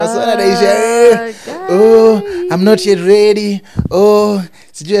I'm not yet ready.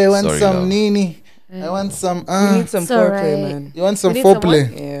 I want some nini. I want some. We need some foreplay, man. You want some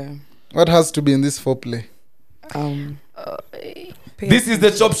foreplay? Yeah. What has to be in this foreplay? This is the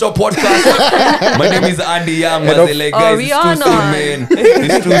Chop Shop podcast. My name is Andy Young. Guys,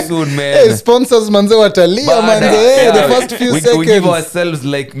 it's too soon, man. Hey, sponsors, manze watalia, manze. The first few seconds. We give ourselves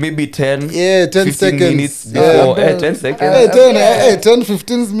like maybe 10. Yeah, 10 seconds. Minutes before. 10 seconds. 10,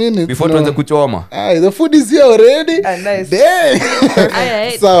 15 minutes. Before tuanze kuchoma. The food is here already. Nice.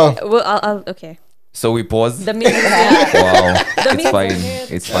 Damn. So, well, okay. So we pause. The music. Wow. It's fine.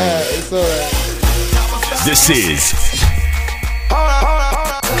 It's fine. It's alright. This is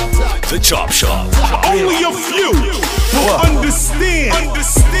the Chop Shop. Only a few will understand.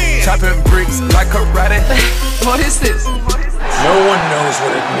 Chopping bricks like karate. What is this? No one knows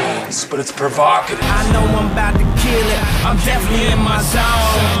what it means, but it's provocative. I know I'm about to kill it. I'm definitely in my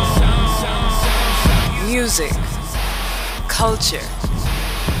zone. Music, culture,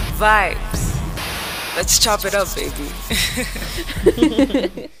 vibes. Let's chop it up, baby.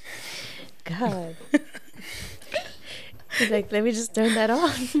 God. He's like, let me just turn that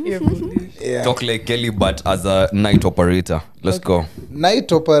on. Yeah. Talk like Kelly, but as a night operator. Let's go.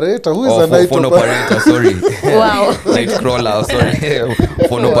 Night operator? Who is a night phone operator? Sorry. Wow. Night crawler. Sorry.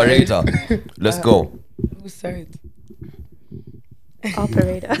 Phone operator. Let's go. Who started?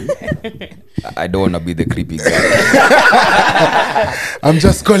 Operator. I don't want to be the creepy guy. I'm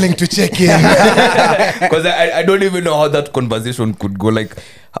just calling to check in. Because I don't even know how that conversation could go. Like,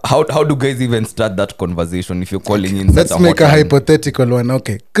 how do guys even start that conversation if you're calling in? Let's make a hypothetical one.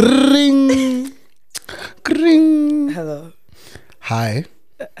 Okay. Kring. Kring. Hello. Hi.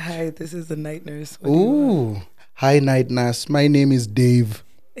 Hi, this is the night nurse. Ooh. Hi, night nurse. My name is Dave.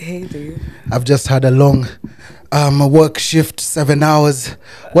 Hey, Dave. I've just had a long work shift, 7 hours.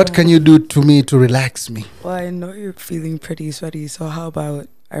 What can you do to me to relax me? Well, I know you're feeling pretty sweaty, so how about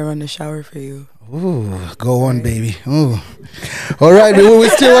I run a shower for you? Ooh, go on, baby. Ooh. All right, we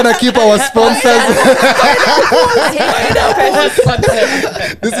still want to keep our sponsors.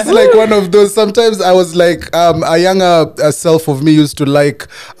 This is like one of those. Sometimes I was like, a younger self of me used to like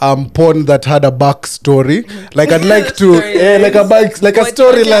porn that had a backstory. Like I'd like to, like a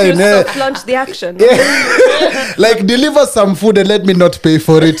storyline. Launch the action. Yeah. Like deliver some food and let me not pay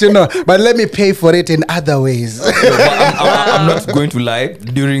for it, but let me pay for it in other ways. I'm not going to lie.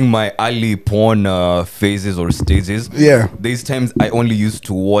 During my early porn phases or stages, there's times I only used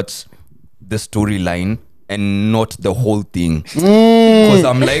to watch the storyline and not the whole thing, because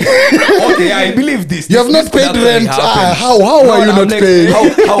I'm like, okay, I believe this. You have not paid rent. How are you not paying?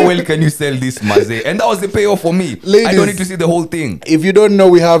 How well can you sell this, Maze? And that was the payoff for me. Ladies, I don't need to see the whole thing. If you don't know,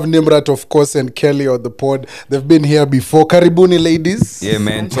 we have Nimrat, of course, and Kelly on the pod. They've been here before. Karibuni, ladies. Yeah,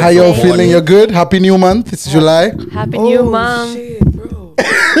 man. How y'all feeling? You're good? Happy new month. It's July. Happy new month. Shit, bro.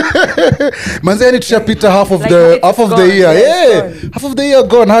 Manzani tushapita half of the year. Yeah, half of the year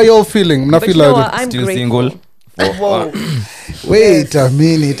gone. How y'all feeling? But you know what? I'm still grateful. single. Whoa. Wait a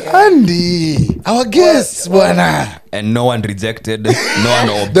minute, Andy, our guests, bwana. And no one rejected. No one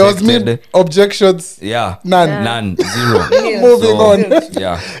objected. There was objections. Yeah. None. Zero. Moving on.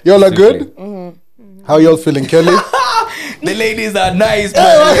 Yeah. Y'all are good? How y'all feeling, Kelly? The ladies are nice,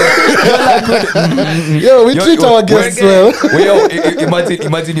 man. Yo, we treat our guests well.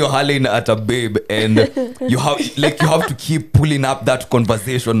 Imagine you're hauling at a babe and you have to keep pulling up that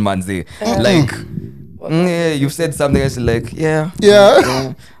conversation, manze. Like, you've said something else, like,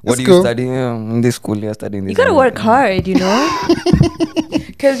 what are you studying? In this school, you're studying this. You gotta work hard,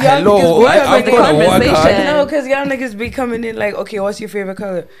 Because I'm gonna work hard. No, because y'all niggas be coming in like, okay, what's your favorite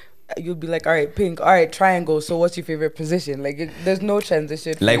color? You'll be like, all right, pink, all right, triangle. So what's your favorite position? Like, there's no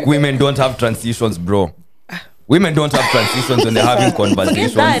transition. Like, women don't have transitions, bro. Women don't have transitions when they're having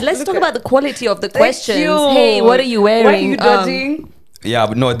conversations. Forget that. Let's talk about the quality of the questions. Hey, what are you wearing? Why are you judging? Yeah,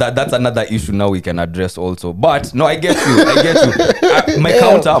 but no, that's another issue now we can address also. But no, I get you. My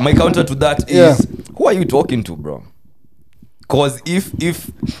counter to that is, who are you talking to, bro? Because if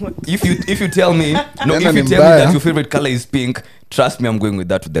you tell me that your favorite color is pink, trust me, I'm going with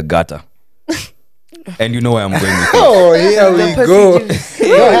that to the gutter. And you know where I'm going with it. Oh, here we go.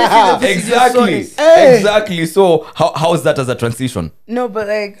 Exactly. So how is that as a transition? No, but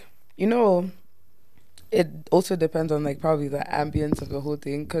like, it also depends on like probably the ambience of the whole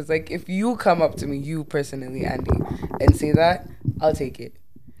thing. Because like if you come up to me, you personally, Andy, and say that, I'll take it.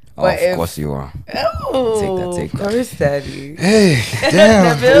 Of course you are. Oh, take that. Of course, daddy. Hey,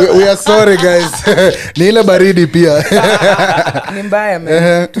 damn. we are sorry, guys. Nila baridi pia. Nimbaya,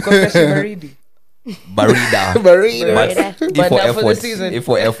 man. Tuko fresh baridi. Barida. Barida. But But for not for the effort. season. If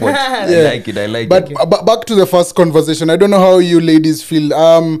for effort. I Yeah. like it. I like But it. back to the first conversation. I don't know how you ladies feel.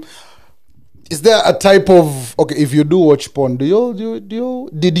 Is there a type of if you do watch porn, did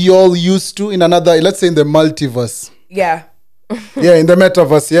you all used to in another, let's say in the multiverse? Yeah. Yeah, in the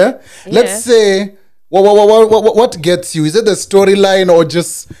metaverse, yeah? Let's say what gets you? Is it the storyline or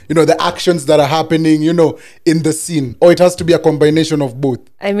just, the actions that are happening, in the scene? Or it has to be a combination of both?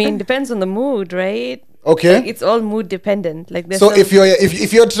 I mean, depends on the mood, right? Okay. Like, it's all mood dependent. Like there's So some-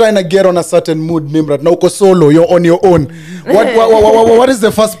 if you're trying to get on a certain mood, Nimrat, now uko solo, you're on your own. What is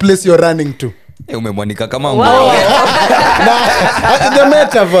the first place you're running to? Umemwanika kama Wow. nguo. In the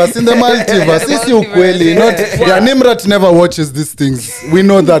metaverse, in the multiverse, The it's ukweli. multiverse, Nimrat never watches these things. We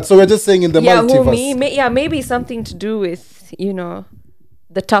know that. So we're just saying in the yeah, multiverse. who me? Maybe something to do with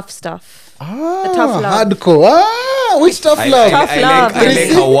the tough stuff. Ah, the tough love. hardcore. Which tough love? Tough love. I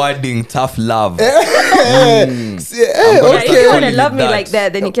like her wording, tough love. Yeah, Yeah, okay. if you want to Leave love me that. like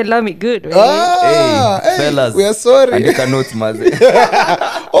that, then you can love me good, right? Hey, fellas. we are sorry. Andika notes, maze.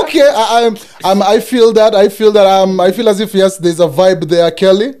 Okay, I feel that. I feel as if yes, there's a vibe there,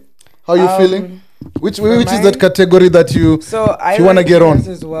 Kelly. How you feeling? Which is mine? that category that you I you want to like get on? hers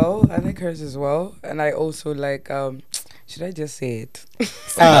as well. I like hers as well, and I also like should I just say it?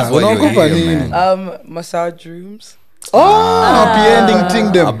 That's what you unaogopa hear, nini? man. Massage rooms. Happy ending ting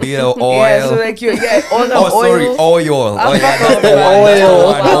A them. bit of oil. Yeah, so like all the Oh, sorry, oil. oil. I'm Oh, yeah, fucking that's the one.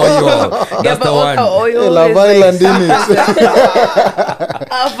 oil. That's the one. Oil. Yeah, That's but the all the one. oil Love is Island like, in it.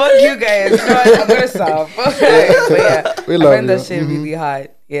 fuck you guys. No, I'm gonna stop. But yeah, We I love find that you. shit really hot.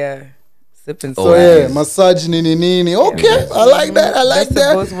 Yeah, sipping. So yeah, massage nini. Okay, I like that. I like Best of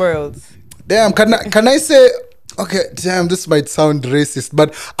that. both worlds. Damn, can I say? Okay, damn, this might sound racist,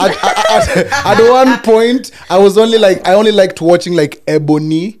 but at one point, I only liked watching like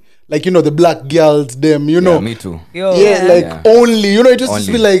Ebony, like the black girls, them, Yeah, me too. Yo, yeah, like Yeah. only, it just used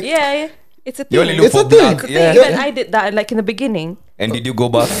to be Only. like, Yeah, it's a thing. You only look It's for a thing. black. Yeah. Yeah. Even I did that like in the beginning. And did you go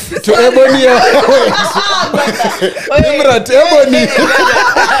back? to Ebony, Nimrat, Ebony,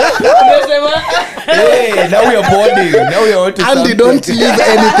 Hey, now we are bonding. Now we are on to Andy, something. don't leave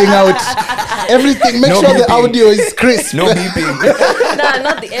anything out. Everything, make No sure the beeping. audio is crisp. No beeping. Nah,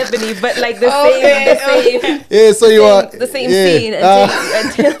 not the ebony, but like the Okay, same, Yeah, so you are the same yeah, scene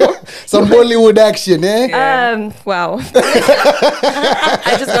until some Bollywood action, eh? wow.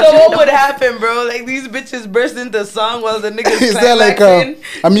 I just So got what would happen, bro? Like these bitches burst into song while the niggas Is there like climaxing?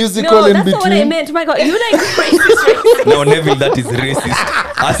 a musical no, in that's between? not what I meant. My God, you like racist. No, Neville, that is racist.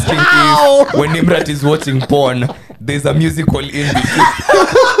 Asking if when Nimrat is watching porn, there's a musical in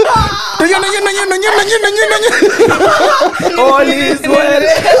between. All is well.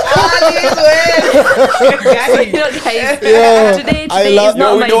 All is well. You know, guys, Yeah, today I is love- not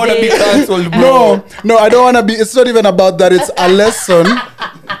No, we my don't want to be day. cancelled, bro. No, I don't want to be. It's not even about that. It's a lesson.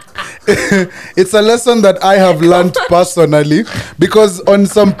 It's a lesson that I have learned personally because on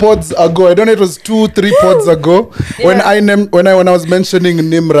some pods ago, I don't know, it was 2-3 pods ago, when I was mentioning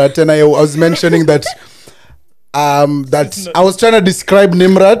Nimrat and I was mentioning that I was trying to describe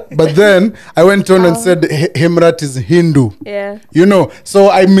Nimrat, but then I went on and said Himrat is Hindu. Yeah. So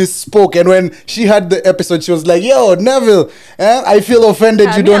I misspoke, and when she had the episode, she was like, "Yo, Neville, I feel offended.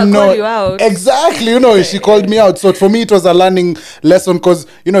 Yeah, you me, don't I'll know call you out." exactly." She called me out. So for me, it was a learning lesson because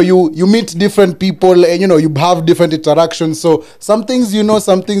you meet different people, and you have different interactions. So some things you know,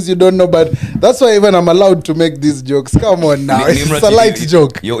 some things you don't know. But that's why even I'm allowed to make these jokes. Come on now, it's Nimrat, a light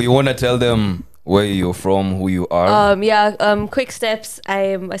joke. You want to tell them where you're from, who you are? Quick steps. I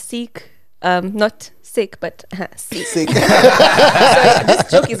am a Sikh. Not sick, but Sikh. Sick. So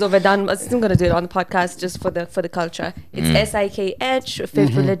this joke is overdone. I'm still gonna do it on the podcast just for the culture. It's SIKH,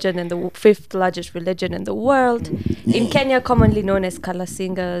 fifth religion and the fifth largest religion in the world. In Kenya, commonly known as Kala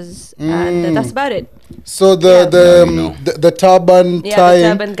Singers, and that's about it. So the turban Yeah, tying, the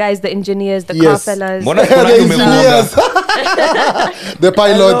turban guys, the engineers, the car Yes. fellas. Mbona the kuna engineers, tumefunga? the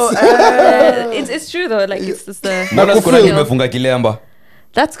pilots. It's true though. Like it's just the. Mbona kuna Nakufeel. tumefunga kilemba?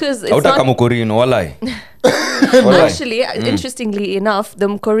 That's because it's Hautaka not. mukorino, walai. Walai. Actually, interestingly enough, the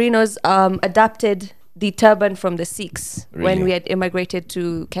Mkorinos adapted the turban from the Sikhs when Really? we had immigrated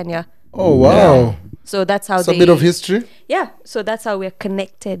to Kenya. Oh wow, So that's how it's a they. bit of history. Yeah, so that's how we're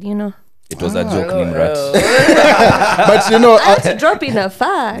connected. It was a joke, Nimrat. But I had to drop in a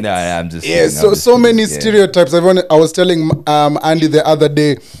fact. Nah, I'm just yeah, saying, so many yeah. stereotypes. I was telling Andy the other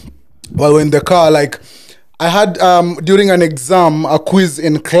day while we're in the car, like I had during an exam, a quiz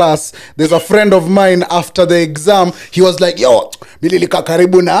in class. There's a friend of mine after the exam, he was like, "Yo, bililika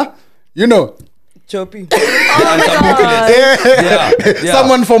karibu na," Choppy. Oh my god. Yeah.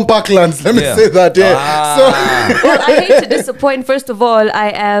 Someone from Parklands, let me say that. Well, I hate to disappoint. First of all,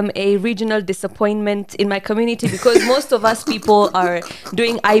 I am a regional disappointment in my community because most of us people are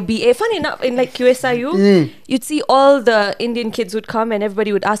doing IBA. Funny enough, in like QSIU, you'd see all the Indian kids would come and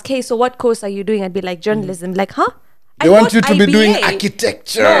everybody would ask, hey, so what course are you doing? I'd be like, journalism. Like, huh? They want you to be doing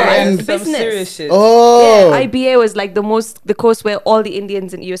architecture and some business. serious shit. Oh, Yeah, IBA was like the course where all the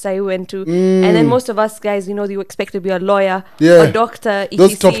Indians in USIU went to, and then most of us guys, you expect to be a lawyer, Yeah. a doctor,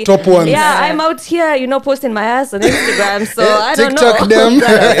 etc. Those top ones. Yeah, I'm out here, posting my ass on Instagram, so I don't know. TikTok them.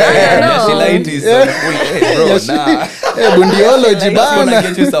 She like this. Hey, bro, nah. Bundiology, Just wanna bana.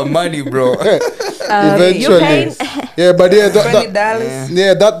 get you some money, bro. Eventually, yeah, but yeah, $20.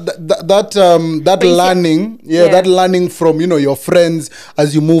 yeah, that learning, that learning from your friends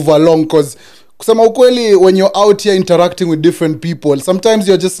as you move along, because kusema ukweli, when you're out here interacting with different people, sometimes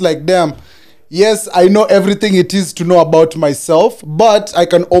you're just like, damn, yes, I know everything it is to know about myself, but I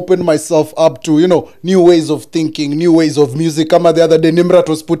can open myself up to, new ways of thinking, new ways of music. Kama the other day, Nimrat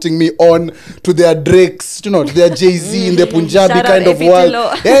was putting me on to their Drakes, to their Jay-Z in the Punjabi Shout kind out of world.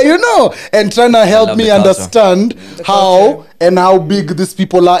 Efitilo. Yeah, and trying to help love me the culture. understand how big these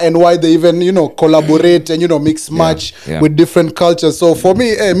people are and why they even, collaborate and, mix match with different cultures. So for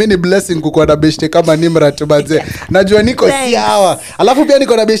me, mini blessing kukuwa na beshte kama Nimrat baze. Najua niko Thanks. siawa. Alafu pia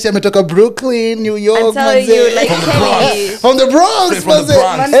niko na beshte ametoka Brooklyn, New York, I'm telling manze. you, like Kelly. From the Bronx, Straight from the manze.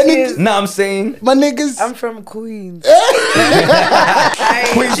 Bronx. And it- Nah, I'm saying my niggas. I'm from Queens.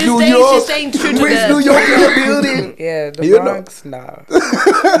 Queens, She's New saying, York. she's saying true to Queens, the New York in the building. Yeah, the You know. Bronx, nah.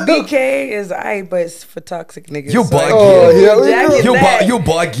 BK is I, but it's for toxic niggas. You so I bugging. Oh, can't here we jack go. it You back. you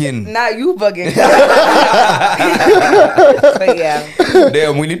bugging. Nah, you bugging. But yeah.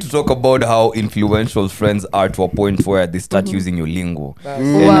 Damn, we need to talk about how influential friends are to a point where they start using your lingo.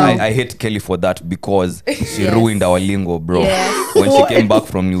 And Wow. I hate Kelly for that because she Yes. ruined our lingo, bro. Yes. When she came back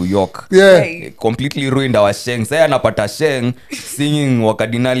from New York. Yeah. Hey. Completely ruined our sheng. Saya napata sheng singing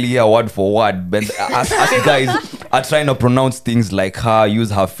wakadinali here word for word. But us guys are trying to pronounce things like her,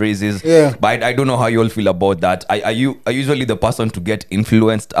 use her phrases. Yeah. But I don't know how you all feel about that. Are you usually the person to get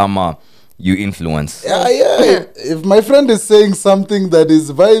influenced, ama you influence? Yeah. If my friend is saying something that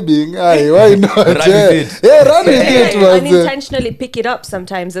is vibing, why not? Run with it. Yeah, run with it. Yeah, manze. unintentionally pick it up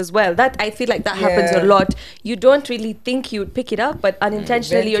sometimes as well. That I feel like that happens a Yeah. lot. You don't really think you'd pick it up, but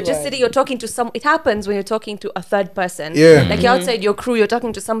unintentionally you're just Eventually. sitting, you're talking to some. It happens when you're talking to a third person. Yeah. Like you're outside your crew, you're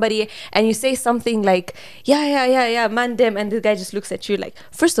talking to somebody, and you say something like, yeah, mandem, and the guy just looks at you like,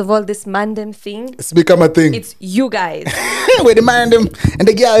 first of all, this mandem thing, It's become a thing. it's you guys. We demand them and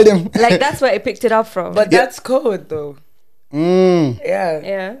they girl them. Like that's where I picked it up from. But that's code, though. Yeah.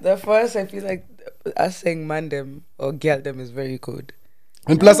 Yeah. The first, I feel like us saying mandem or girl them is very code.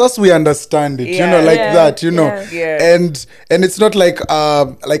 And plus us, we understand it, Yeah. like Yeah. that, Yeah. and it's not like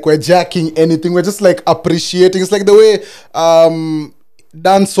we're jacking anything. We're just like appreciating. It's like the way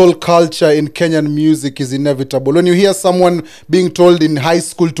dancehall culture in Kenyan music is inevitable. When you hear someone being told in high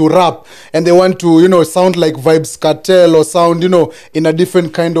school to rap and they want to, sound like Vibes Cartel or sound, in a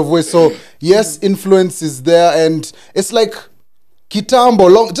different kind of way. So yes, influence is there, and it's like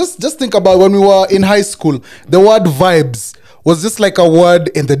kitambo. Just think about when we were in high school. The word vibes was just like a word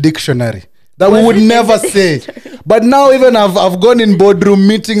in the dictionary that we would never say. But now even I've gone in boardroom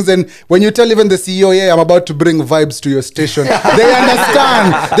meetings, and when you tell even the CEO, I'm about to bring vibes to your station, they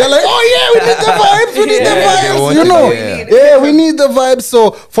understand. They're like, oh yeah, we need the vibes, we need they the want vibes, it, yeah, we need the vibes.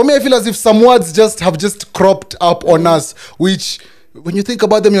 So for me, I feel as if some words have just cropped up on us, which when you think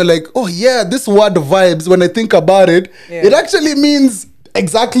about them, you're like, oh yeah, this word vibes, when I think about it, it actually means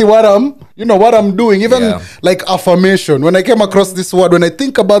exactly what I'm doing. Even like affirmation, when I came across this word, when I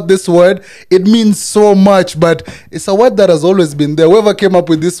think about this word, it means so much, but it's a word that has always been there. Whoever came up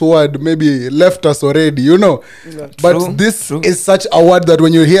with this word maybe left us already, but True, this true. is such a word that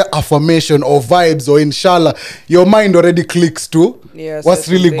when you hear affirmation or vibes or inshallah, your mind already clicks to what's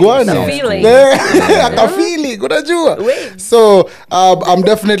certain really things. going A on. feeling. A feeling, unajua. So I'm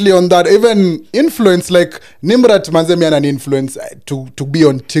definitely on that. Even influence, like Nimrat Manzemi an influence to be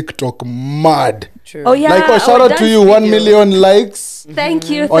on TikTok mad. True. Oh yeah. Like, our shout out to dance you, 1 video. million likes Thank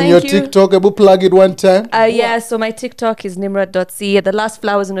you. on your TikTok. Ebu plug it one time. Yeah, so my TikTok is nimrat.c. The last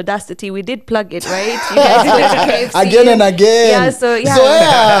flowers in Audacity, we did plug it, right? You guys went to KFC. Again and again. Yeah, so yeah.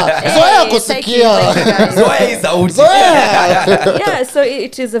 Zoea Hey, thank you guys. Zoe is out. Yeah, so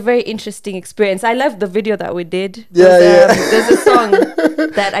it is a very interesting experience. I love the video that we did. Yeah. There's a song.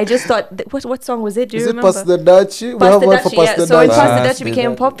 that I just thought, what song was it? Do you Is it remember? Pass the Dutchie? We Pass have the one for Dutchie, Pass yeah. the So when Dutchie. Pass the Pass Dutchie the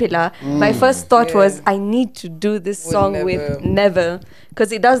became Dutchie. popular, my first thought was, I need to do this song with Neville. Neville. Because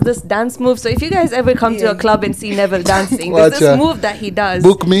he does this dance move. So if you guys ever come to a club and see Neville dancing, there's Watcha. this move that he does.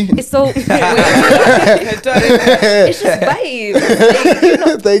 Book me. It's so it's just vibes. Like, you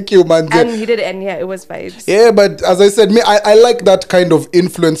know. Thank you, man. And he did it, and yeah, it was vibes. Yeah, but as I said, me, I like that kind of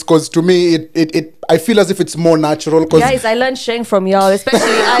influence because to me, it I feel as if it's more natural. Cause Guys, I learned Sheng from y'all, especially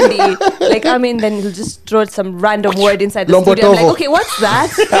Andy. Like, I mean, then he'll just throw some random word inside the studio. I'm like, Lombotovo. okay, what's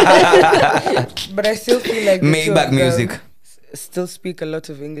that? But I still feel like the two Maybach of them music. still speak a lot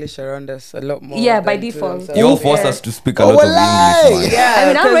of English around us, a lot more. Yeah, by than to default. themselves. You all force Yeah. us to speak a lot of English, man. Yeah, I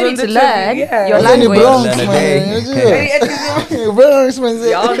mean, I'm 'cause ready on to the learn yeah. your Any language. Bronx, Learn a man. day. Very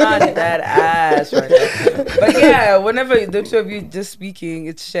expensive. Y'all not that ass right now. But yeah, whenever the two of you just speaking,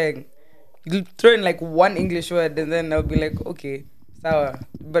 it's Sheng. You throw in like one English word and then I'll be like, okay, sour.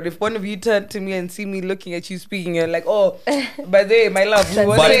 But if one of you turn to me and see me looking at you speaking, you're like, oh, by the way, my love.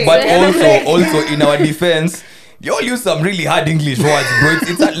 what's it? But also in our defense, you all use some really hard English words, bro.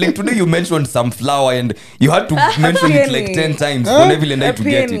 It's like today you mentioned some flower and you had to mention it like 10 times for Neville and I A to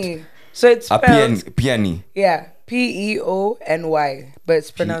get it. peony. So it's A spelled, peony. yeah, Peony, but it's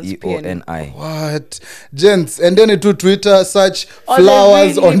pronounced peony. Peoni. What? Gents, and then to Twitter, search Oh, they're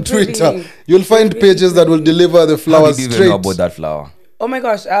flowers really on pretty. Twitter. You'll find They're really pages that will pretty. deliver the How flowers did you even know straight. about that flower? Oh my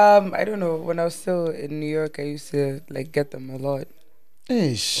gosh, I don't know. When I was still in New York, I used to like get them a lot.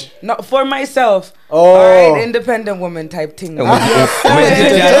 Ish. Not for myself. Oh. Alright, independent woman type thing. Objection.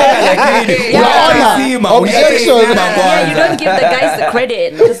 Yeah, you don't give the guys the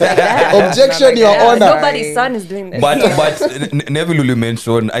credit. Just like that. Objection, Your Yeah, Honor. nobody's son is doing this. But Neville, you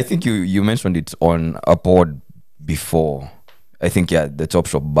mentioned, I think you mentioned it on a pod before. I think, the Top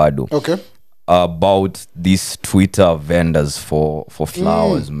Shop Bado. Okay. About these Twitter vendors for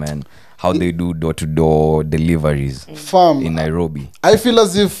flowers, man. How they do door-to-door deliveries Fam. in Nairobi. I feel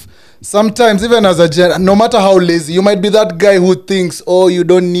as if sometimes, even as a gen, no matter how lazy, you might be that guy who thinks, oh, you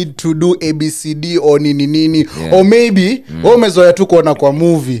don't need to do ABCD or nini nini. Yeah. Or maybe, umezoea tu kuona kwa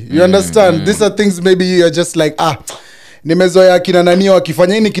movie. You understand? These are things maybe you're just like, nimezoea kina nani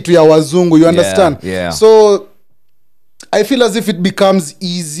wakifanya hii ni kitu ya wazungu. You understand? Yeah. So, I feel as if it becomes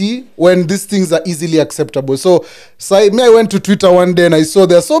easy when these things are easily acceptable. So I went to Twitter one day and I saw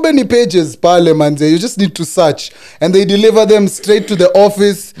there are so many pages, pale manze. You just need to search. And they deliver them straight to the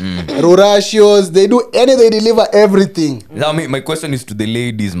office. Rurashios. They deliver everything. Now, my question is to the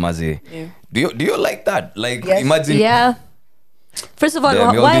ladies, Maze. Yeah. Do you like that? Like, Yes. imagine... Yeah. First of all,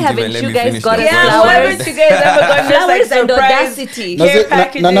 Damn, y'all why didn't haven't even let you me guys finish got the us question. Yeah, why flowers? haven't you guys ever got just like Flowers and surprise audacity. care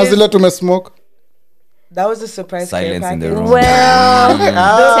packages? Na nazile tumesmoke. That was a surprise Silence care in the package. room.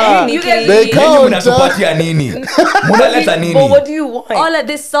 Well, You guys- They Nyinyi count. mnatupatia nini? Mnaleta nini? But what do you want? all of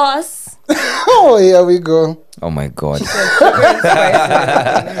this sauce. Oh, here we go. Oh my God.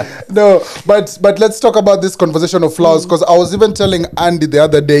 No, but let's talk about this conversation of flowers because I was even telling Andy the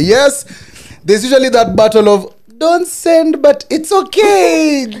other day. Yes, there's usually that battle of don't send, but it's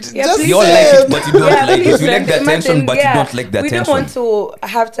okay. Just You all like send. it, but you don't like it. You please like the send- attention, imagine, but you don't like the we attention. don't want to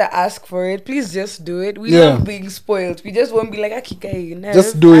have to ask for it. Please just do it. We Yeah. love being spoiled. We just won't be like, Akika,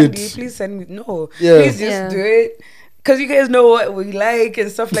 Just do it. Please send me. No, Yeah. please just Yeah. do it. Because you guys know what we like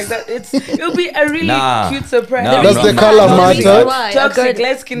and stuff like that. It'll be a really Nah. cute surprise. Nah, Does the color No matter? reason why. Toxic, A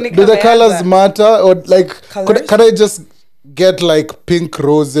let's skin Do the colors matter or like Colours? can I just get like pink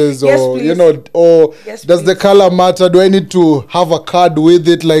roses or Yes, please. you know or Yes, does the please. color matter? Do I need to have a card with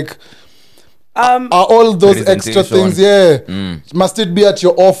it? Like are all those extra Presentation. things? Yeah. Must it be at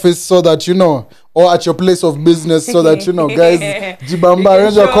your office so that you know, or at your place of business so that you know, guys, jibamba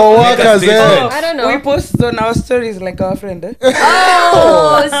arrange your show. co-workers. Make a Eh? statement. I don't know. We post on our stories like our friend. Eh?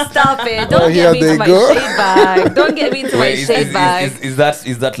 Oh, stop it. Don't here get me they into my go. shade bag. Don't get me into my Wait, shade bag. is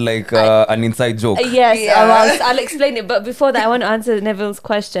that like an inside joke? Yes, Yeah. I'll explain it. But before that, I want to answer Neville's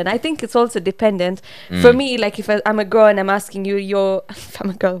question. I think it's also dependent. For me, like if I'm a girl and I'm asking you, if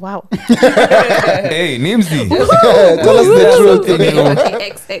I'm a girl, wow. Hey, Nimsy. Tell us the truth.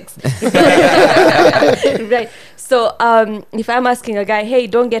 Okay, XX. Right. So if I'm asking a guy, hey,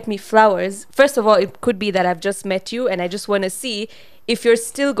 don't get me flowers. First of all, it could be that I've just met you and I just want to see if you're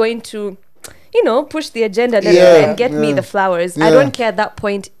still going to, push the agenda a little Yeah, and get me yeah. the flowers. Yeah. I don't care at that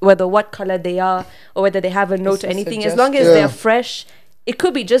point whether what color they are or whether they have a note It's or a anything. As long as Yeah. they're fresh. It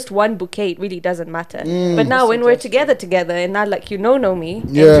could be just one bouquet. It really doesn't matter. But now when we're together and now like know me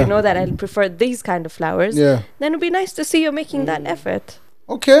Yeah. and you know that I prefer these kind of flowers, Yeah. then it'd be nice to see you making that effort.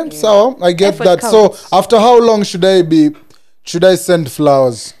 Okay, so I get Effort that. counts. So after how long should I send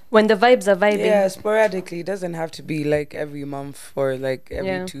flowers? When the vibes are vibing. Yeah, sporadically. It doesn't have to be like every month or like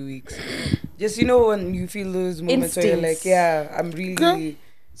every 2 weeks. Just, you know, when you feel those moments where you're like, yeah, I'm really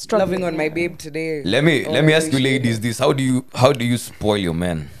loving on my babe today. Let me ask you ladies this. How do you spoil your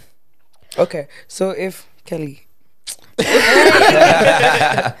man? Okay, so if Kelly,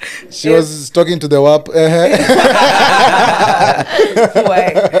 she was talking to the WAP.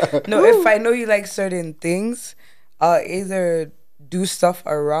 why? No, if I know you like certain things, I'll either do stuff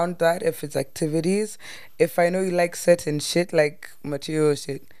around that if it's activities. If I know you like certain shit, like material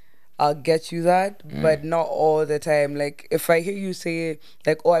shit, I'll get you that, but not all the time. Like if I hear you say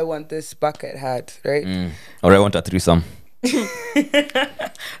like, oh, I want this bucket hat, right? Or I want a threesome.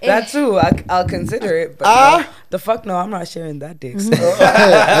 That too, I'll consider it, but no, the fuck no, I'm not sharing that dick. So.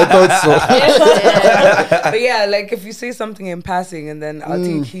 I thought so. But yeah, like if you say something in passing, and then I'll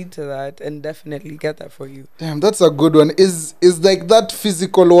take heed to that and definitely get that for you. Damn, that's a good one. Is like that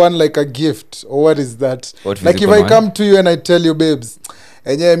physical one like a gift, or what is that? What like if I come to you and I tell you, babes,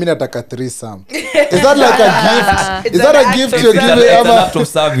 enyewe mimi nataka threesome. Is that like a gift? It's Is that an a act gift of you're It's giving? an Ama? act of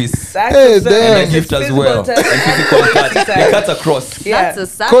service. Hey, damn. And a gift as well. Physical And physical cut. They cut across. Yeah. That's a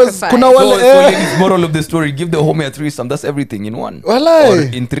Because sacrifice. kuna So, wale ladies, moral of the story, give the homie a threesome. That's everything in one. Walai. Or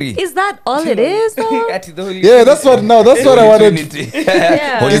in three. Is that all it is though? At the Holy Yeah, that's what I wanted. Trinity.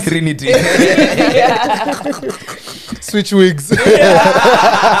 Yeah. Holy Trinity. Switch wigs.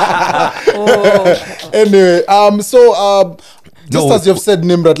 Oh. Anyway, just No. as you've said,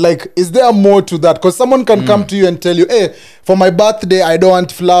 Nimrod, like, is there more to that? Because someone can come to you and tell you, hey, for my birthday, I don't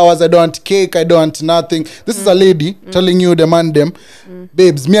want flowers, I don't want cake, I don't want nothing. This is a lady telling you, demand them,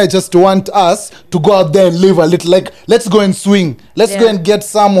 babes, me, I just want us to go out there and live a little. Like, let's go and swing. Let's go Yeah. and get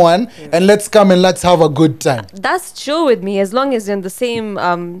someone and let's come and let's have a good time. That's chill with me as long as you're in the same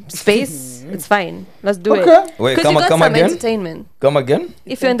space. It's fine. Let's do Okay. it. Wait, Because you got come some again? entertainment. Come again?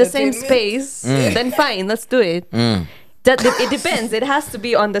 If you're in the same Entertainment. space, then fine. Let's do it. It depends. It has to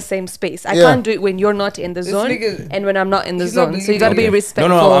be on the same space. I Yeah. can't do it when you're not in the zone nigga- and when I'm not in the he's not zone. So you gotta be Okay. respectful.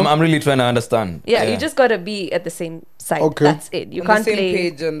 No, I'm really trying to understand. yeah, you just gotta be at the same side. Okay. That's it. You On can't the same play.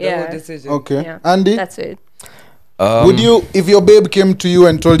 page on the whole decision. Okay. Yeah. Andy? That's it. Would you, if your babe came to you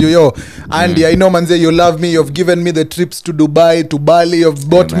and told you, yo, Andy, I know, manze, you love me, you've given me the trips to Dubai, to Bali, you've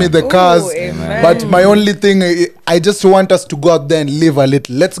bought me the cars, amen. but my only thing, I just want us to go out there and live a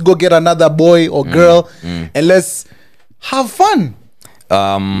little. Let's go get another boy or girl, and let's have fun.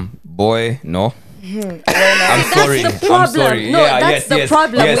 Boy, no. That's sorry. the problem. I'm sorry. No, Yeah, that's yes, the yes,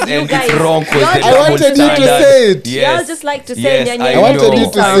 problem yes, with you and guys. it's wrong 'cause Y'all the just- I wanted you to standard- say it. Yes. Y'all just like to say Yes, nya, I nya, I wanted nya, you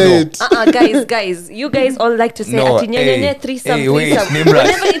to threesome. say it. Guys, you guys all like to say No, ati nya, nya, hey, nya, threesome, hey, wait, threesome. Nimrod.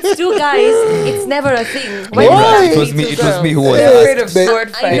 Whenever it's two guys, it's never a thing. Why Nimrod, does it it was have to me. be It two was me who girls? was They're Yes, afraid of they- sword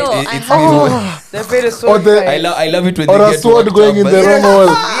I fight. know. It's I me have who. They're afraid of Or sword the- fight. I love it when Or they a get sword worked going up, in the but- wrong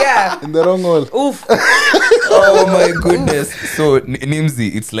hole. Yeah. In the wrong hole. Oof. Oh my goodness. So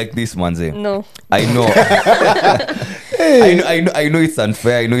Nimzi, it's like this, manze. No. I know. I know it's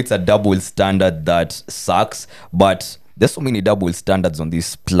unfair. I know it's a double standard that sucks, but there's so many double standards on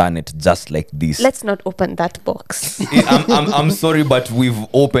this planet just like this. Let's not open that box. I'm sorry, but we've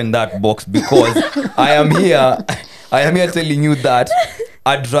opened that box because I am here telling you that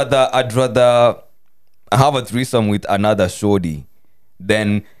I'd rather have a threesome with another shorty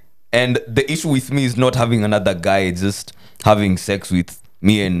than, and the issue with me is not having another guy just having sex with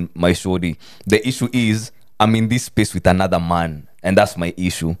me and my shorty. The issue is I'm in this space with another man, and that's my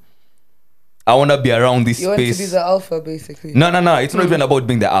issue. I want to be around this You want to be space. the alpha, basically. No. It's not even about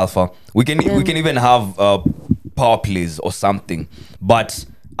being the alpha. We can even have power plays or something, but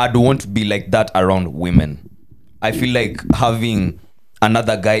I don't want to be like that around women. I feel like having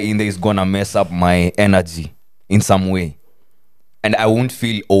another guy in there is gonna mess up my energy in some way, and I won't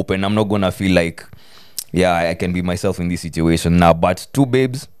feel open. I'm not gonna feel like, yeah, I can be myself in this situation now. But two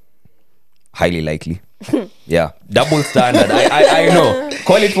babes, highly likely. Yeah, double standard. I know.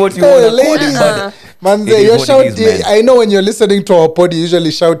 Call it what you want to call ladies. it, but Manze, it is you're what it shouting. is, man. I know when you're listening to our pod, you're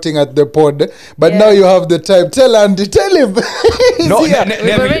usually shouting at the pod, but Yeah. now you have the time. Tell Andy, tell him. He's No, here.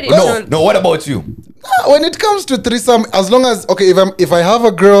 already no. told- What about you? When it comes to threesome, as long as if I have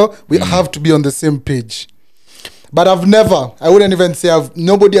a girl, we have to be on the same page. But I wouldn't even say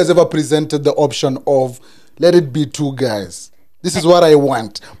nobody has ever presented the option of let it be two guys. This is what I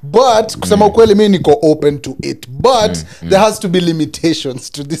want. But kusema ukweli mimi niko open to it. But there has to be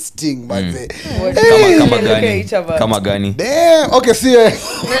limitations to this thing, manze. Kama Look at each other. gani. Damn. Okay, see,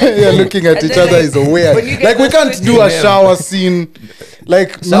 you're looking at And each then, other like, is weird. when you get Like we those can't switches- do a Yeah. shower scene.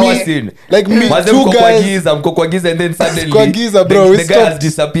 Like Shower me, scene. like me, Maze two mko kwa guys. giza, and then suddenly Kwa giza, bro, the we guy stopped. has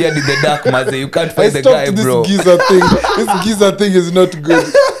disappeared in the dark, maze. You can't I find the guy, stopped this bro. geezer thing. This geezer thing is not good.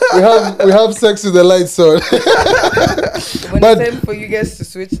 we have sex with the lights on. When But- it's time for you guys to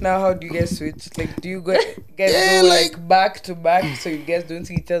switch now, how do you guys switch? Like, do you guys Yeah, go like- like back to back so you guys don't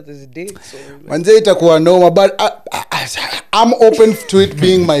see each other's dates? Or like, Manze itakuwa noma, but I'm open to it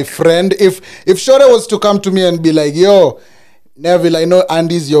being my friend. If Shore was to come to me and be like, yo, Neville, I know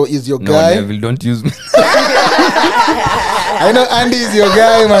Andy is your No, guy. Neville, don't use me. I know Andy is your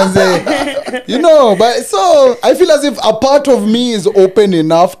guy, Manze. You know, but so I feel as if a part of me is open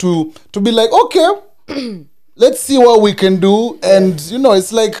enough to be like, okay, let's see what we can do. And you know,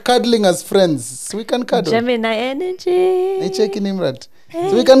 it's like cuddling as friends. We can cuddle. Gemini energy. They checking him right.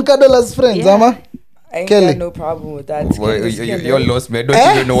 So we can cuddle as friends, Yeah. Ama? I ain't Kelly. got no problem with that. Well, Skin to skin, you're right? lost, man. I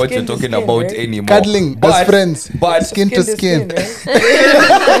don't even know what Skin you're to talking skin, about right? anymore. Cuddling as friends. But Skin to skin. right?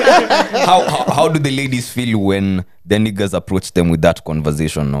 how do the ladies feel when the niggas approach them with that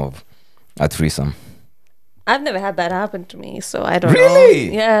conversation of a threesome? I've never had that happen to me, so I don't know.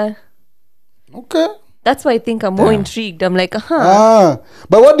 Really? Yeah. Okay. That's why I think I'm more intrigued. I'm like, But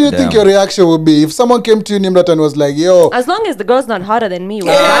what do you think Damn. your reaction would be if someone came to you, Nimrat, and was like, yo, as long as the girl's not hotter than me.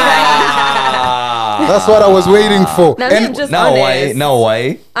 Well, that's what I was waiting for. now, me, I'm just Now honest.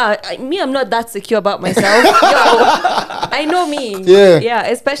 why? I'm not that secure about myself. Yo, I know me. Yeah. Yeah,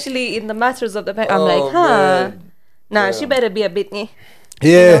 especially in the matters of the pet. I'm like, nah, she better be a bit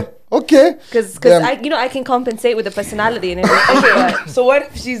Yeah. Okay. because Damn. I can compensate with the personality and everything. So what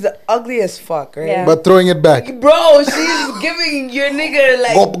if she's ugly as fuck, right? Yeah. But throwing it back. Bro, she's giving your nigga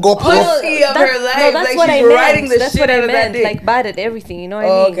like Gop, gop, gop. pussy of her life. No, that's like what she's I meant. riding the That's shit what out I of that meant. dick. Like bad at everything, you know what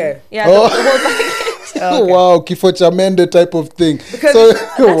Oh, I mean? okay. Yeah, Oh. the whole package. Okay. Wow, Kifo Chamende type of thing. Because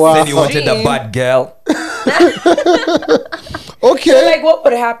wow. Then you wanted a bad girl. Okay. So like what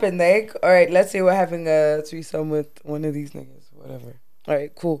would happen? Like, all right, let's say we're having a threesome with one of these niggas, whatever. All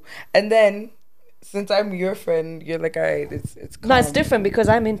right, cool. And then since I'm your friend, you're like, all right, it's No, it's calm. different because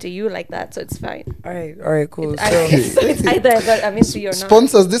I'm into you like that, so it's fine. All right, cool. So It's either I'm into you or not.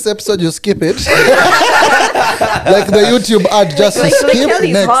 Sponsors this episode, you skip it. Like the YouTube ad, just Like skip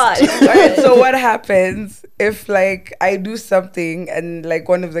Kelly's next. hot. alright, so what happens if like I do something and like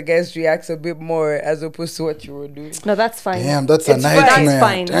one of the guys reacts a bit more as opposed to what you were doing? No, that's fine. Damn, that's a It's fine. nightmare. That's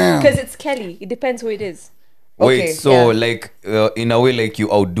fine Damn. because it's Kelly. It depends who it is. Wait, Okay, so yeah. like in a way, like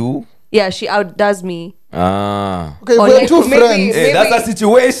you outdo? Yeah, she outdoes me. Ah. Okay, Or we're like two maybe- friends. Hey, that's a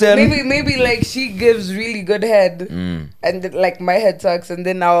situation. Maybe like she gives really good head and like my head sucks and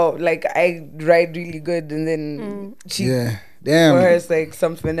then now like I ride really good and then she Yeah. for her Damn. it's like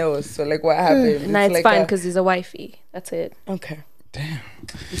something else. So like what happened? Nah, it's like fine a- because he's a wifey. That's it. okay.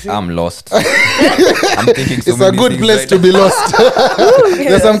 I'm lost. I'm thinking so It's a many good things place right to now. be lost.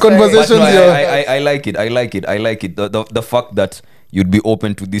 There's some sorry. But conversations no, here. I like it. I like it. The fact that you'd be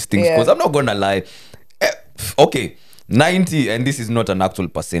open to these things Yeah. because I'm not gonna lie. Okay, 90, and this is not an actual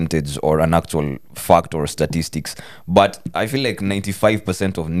percentage or an actual fact or statistics, but I feel like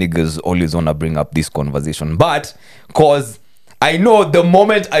 95% of niggas always wanna bring up this conversation. But cause I know the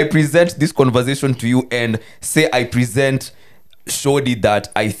moment I present this conversation to you and say I present Shodi that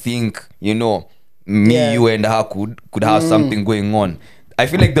I think, you know, me, Yeah. you and her could have something going on. I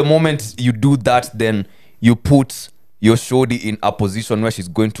feel like the moment you do that, then you put your Shodi in a position where she's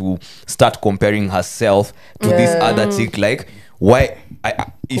going to start comparing herself to this other chick. Like, why?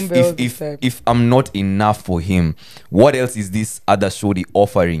 If I'm not enough for him, what else is this other Shodi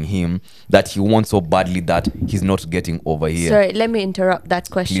offering him that he wants so badly that he's not getting over here? Sorry, let me interrupt that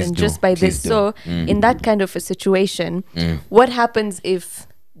Please question do. just by Please this. do. So, in that kind of a situation, what happens if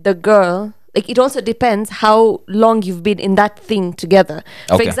the girl, like, it also depends how long you've been in that thing together.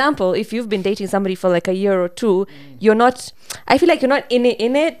 For Okay. example, if you've been dating somebody for like a year or two, you're not, I feel like you're not in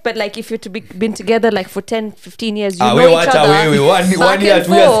it, but like if you're to be been together like for 10, 15 years, you know each other. One back year, and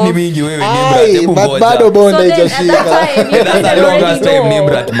 2 years, forth. ni mingi wewe Aye, Nimrat. but Hebu bado ngoja. bonda So then at ijashika. that time, you That's guys the longest already time know.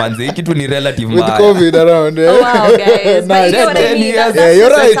 Nimrat, manze. Hii kitu ni relative With mbaya. COVID around. Eh? Oh wow, guys! But you know what I 10 mean? years. That's Yeah, you're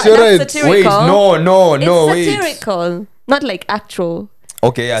right, that's you're right. satirical. Wait, no, It's wait. satirical, not like actual.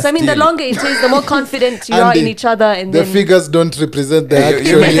 Okay, yeah. So I mean, the still. longer it is, the more confident you are Andy, in each other, and The then figures don't represent the You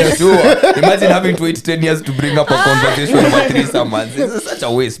actual imagine, years. imagine having to wait 10 years to bring up a conversation about threesome, man. This is such a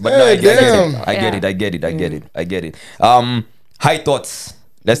waste. But no, Hey, I get damn. it. I get it. High thoughts.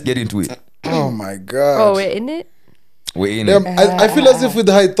 Let's get into it. Oh my God. oh, we're in it. We're in Damn, it. I feel as if with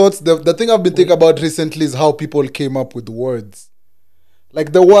high thoughts, the thing I've been thinking about recently is how people came up with words.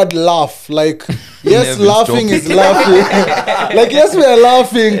 Like the word laugh. Like, yes, Never laughing stop. is laughing. Like, yes, we are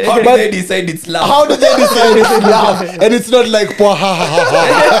laughing. How did but they decide it's laugh? how did they decide it's laugh? And it's not like, "Pwa, ha, ha, ha,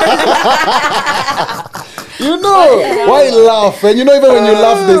 ha." You know, why laugh? And you know, even when you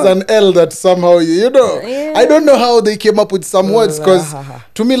laugh, there's an L that somehow, you know. Yeah. I don't know how they came up with some words, because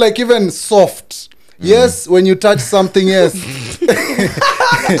to me, like even soft. Yes, when you touch something, yes.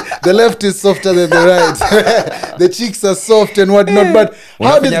 The left is softer than the right. The cheeks are soft and whatnot. But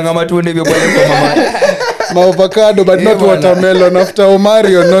how did my avocado, but not watermelon? After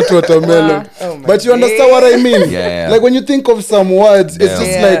Omario, not watermelon. But you understand what I mean? Yeah. Like when you think of some words, it's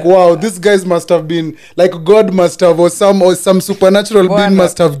just like, wow, these guys must have been like God must have, or some supernatural being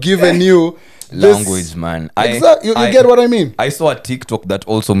must have given you language, man. Exactly. You get what I mean? I saw a TikTok that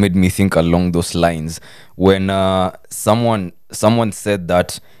also made me think along those lines when someone said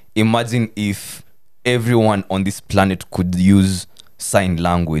that imagine if everyone on this planet could use sign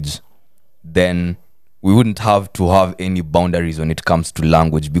language, then we wouldn't have to have any boundaries when it comes to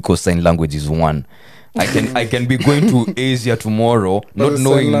language, because sign language is one. I can be going to Asia tomorrow, not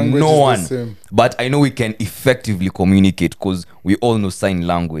knowing no one, but I know we can effectively communicate because we all know sign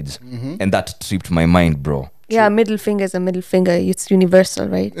language, and that tripped my mind, bro. Yeah, middle finger is a middle finger. It's universal,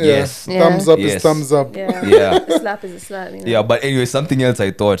 right? Yeah. Yes. Yeah. Thumbs up is thumbs up. Yeah. A slap is a slap. You know? Yeah, but anyway, something else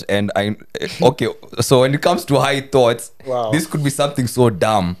I thought, and okay. So when it comes to high thoughts, this could be something so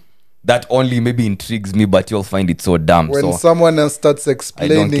dumb that only maybe intrigues me, but you'll find it so dumb. When so someone else starts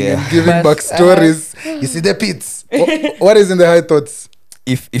explaining care. and giving back stories, you see the pits. What is in the high thoughts?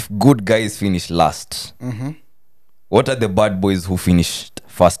 If good guys finish last, what are the bad boys who finished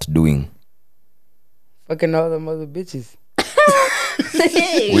first doing? Fucking all them other bitches.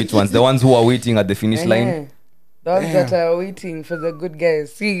 Which ones? The ones who are waiting at the finish line? The ones that are waiting for the good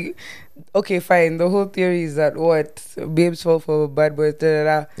guys. See, okay, fine. The whole theory is that babes fall for bad boys,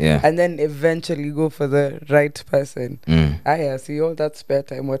 and then eventually go for the right person. See, all that spare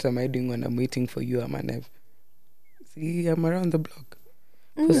time, what am I doing when I'm waiting for you? See, I'm around the block.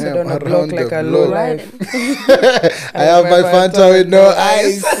 Posted on a block like a low life. I have my Fanta with no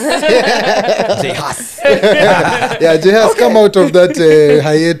ice. Jehas. Yeah, Jehas, come out of that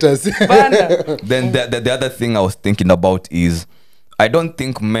hiatus. Then the other thing I was thinking about is, I don't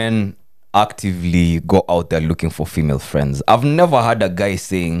think men actively go out there looking for female friends. I've never had a guy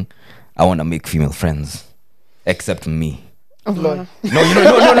saying, I want to make female friends, except me. Lord. No.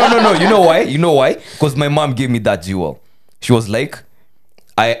 You know why? Because my mom gave me that jewel. She was like,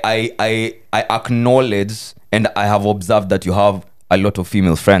 I acknowledge and I have observed that you have a lot of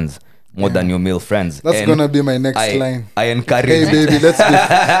female friends more than your male friends. That's gonna be my next line. I encourage. Hey baby,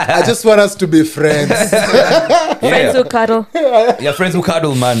 I just want us to be friends. Friends who cuddle. Yeah, friends who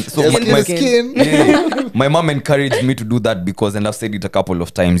cuddle, man. So Skin. my mom encouraged me to do that because, and I've said it a couple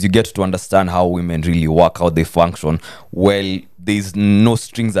of times, you get to understand how women really work, how they function. Well, there's no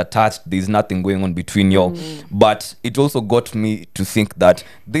strings attached, there's nothing going on between y'all. But it also got me to think that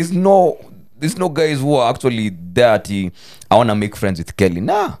there's no guys who are actually there I want to make friends with Kelly.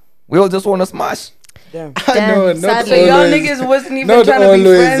 Nah, we all just want to smash. Damn. No, not So y'all always. niggas wasn't even Not trying to be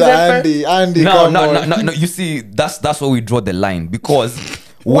always, friends at first? Andy. No. You see, that's where we draw the line, because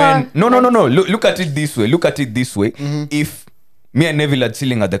when no. Look at it this way. If me and Neville are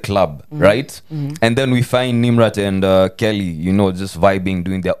chilling at the club, right? And then we find Nimrat and Kelly, just vibing,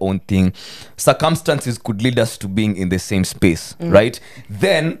 doing their own thing. Circumstances could lead us to being in the same space, right?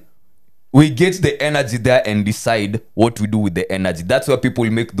 Then we get the energy there and decide what we do with the energy. That's where people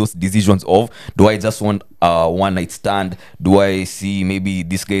make those decisions of, do I just want a one night stand? Do I see maybe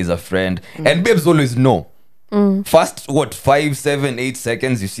this guy is a friend? And babes always know. First, 5, 7, 8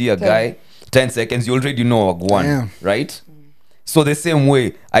 seconds, you see a guy, 10 seconds, you already know a one, right? So the same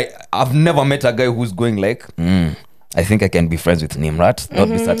way, I've never met a guy who's going like, I think I can be friends with Nimrat. Not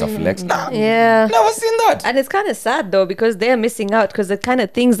be such a flex. Nah, Yeah. never seen that. And it's kind of sad though, because they're missing out, because the kind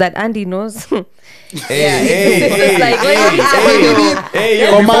of things that Andy knows. Hey,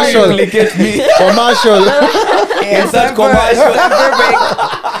 Commercial. Implicate me. Commercial. Insert commercial.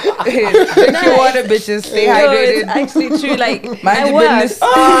 Drink your water, bitches. Stay Yo, hydrated. it's actually true. Like, Mind I your work. business.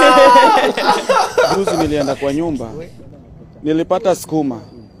 Juzi nilienda kwa nyumba, nilipata skuma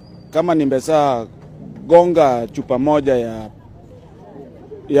kama nimezaa gonga chupa moja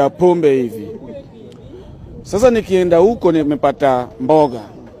ya pombe hivi. Sasa nikienda huko nimepata mboga.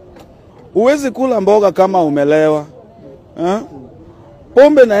 Uwezi kula mboga kama umelewa.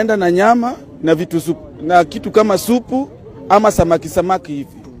 Pombe naenda na nyama na na kitu kama supu ama samaki hivi.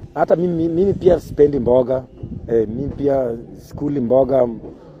 Hata mimi pia sipendi mboga. Mimi pia sikuli mboga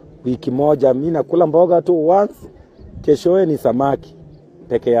wiki moja. Mimi nakula mboga tu once, keshoe ni samaki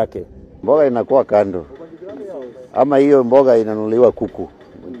peke yake. Mboga inakuwa kando. Ama hiyo mboga inanuliwa kuku.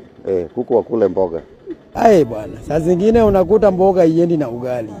 Kuku wakule mboga. Bwana, saa zingine unakuta mboga iendi na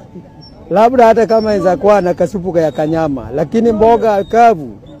ugali. labda hata kama inaweza kuwa na kasupu ya kanyama, lakini mboga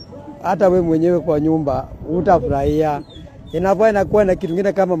kavu hata we mwenyewe kwa nyumba utafurahia. Inafaa inakuwa na kitu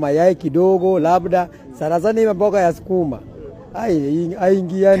kingine kama mayai kidogo, labda sana sana ile mboga ya sukuma.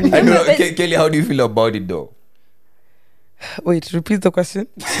 Haingiani. I don't know, Kelly, how do you feel about it though? Wait, repeat the question.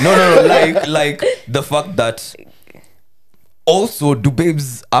 No. Like the fact that also do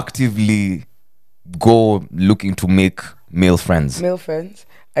babes actively go looking to make male friends? Male friends?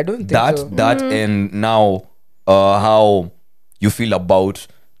 I don't think so. That and now how you feel about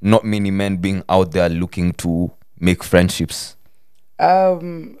not many men being out there looking to make friendships?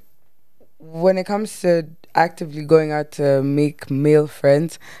 When it comes to actively going out to make male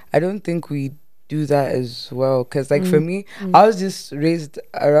friends, I don't think we do that as well. Because like for me, I was just raised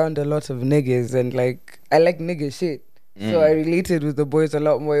around a lot of niggas, and like I like nigga shit. So I related with the boys a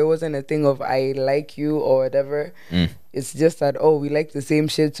lot more. It wasn't a thing of I like you or whatever. It's just that, oh, we like the same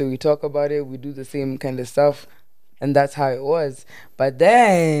shit, so we talk about it, we do the same kind of stuff, and that's how it was. But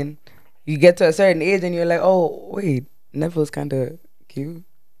then you get to a certain age and you're like, oh, wait, Neville's kind of cute.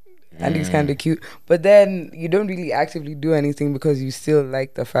 Andy's kind of cute. But then you don't really actively do anything because you still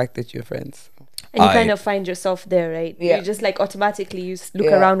like the fact that you're friends. And you kind of find yourself there, right? Yeah. You just like automatically you look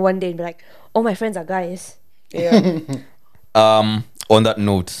around one day and be like, oh, my friends are guys. Yeah. On that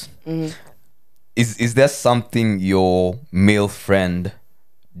note, is there something your male friend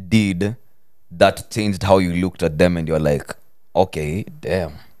did that changed how you looked at them and you're like, okay,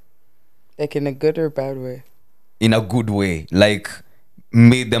 damn? Like in a good or bad way? In a good way. Like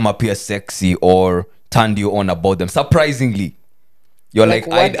made them appear sexy or turned you on about them. Surprisingly. You're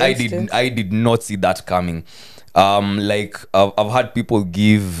like I did not see that coming. Like I've had people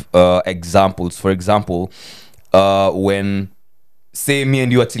give examples. For example, when say me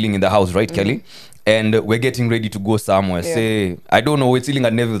and you are chilling in the house, right, Kelly? And we're getting ready to go somewhere. Say, I don't know, we're chilling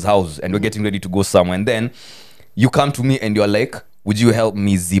at Neville's house and we're getting ready to go somewhere. And then you come to me and you're like, would you help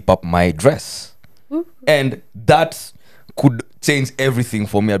me zip up my dress? And that could change everything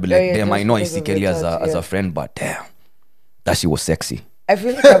for me. I'd be like, damn, I know I see Kelly as a friend, but damn, that she was sexy. I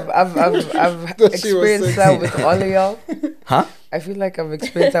feel like I've experienced that with all of y'all. Huh? I feel like I've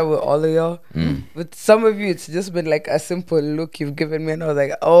experienced that with all of y'all. With some of you, it's just been like a simple look you've given me, and I was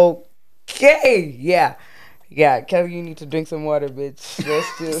like, okay, yeah, Kelly, you need to drink some water, bitch.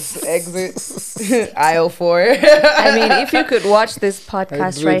 Let's just exit aisle 4. I mean, if you could watch this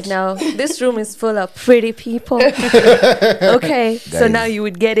podcast right now, this room is full of pretty people. Okay, so now you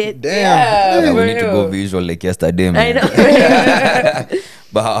would get it. Damn. Yeah, we need to go visual like yesterday, man. I know.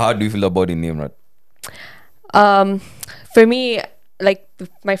 But how do you feel about the name, right? For me, like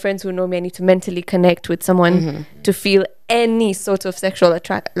my friends who know me, I need to mentally connect with someone to feel any sort of sexual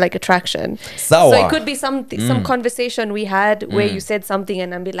attraction. So it could be some conversation we had where you said something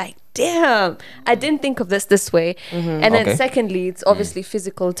and I'll be like, damn, I didn't think of this way. And then secondly, it's obviously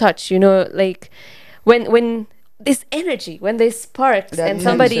physical touch, you know, like when this energy, when there's sparks that and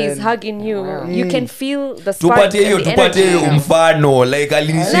somebody is hugging you, you can feel the spark. Tupatie mfano like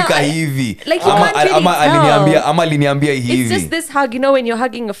alinishika hivi ama aliniambia hivi. It's just this hug, you know, when you're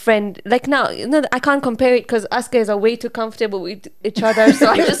hugging a friend. Like now, you know, I can't compare it because us guys are way too comfortable with each other, so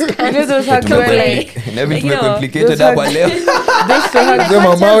I just can't. Those hugs were like, complicated hapa leo.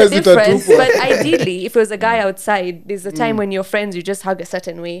 But ideally, if it was a guy outside, there's a time when you're friends, you just hug a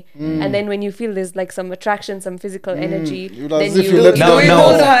certain way, and then when you feel there's like some attraction, some physical energy, then you both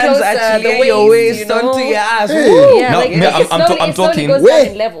hands actually your waist onto your ass. I'm talking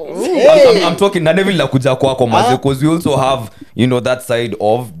I'm talking na Neville nakuja kwako maze, because we also have, you know, that side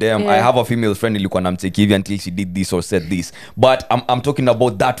of them. I have a female friend ilikuwa namcheki hivi until she did this or said this, but I'm talking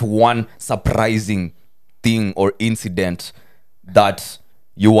about that one surprising thing or incident that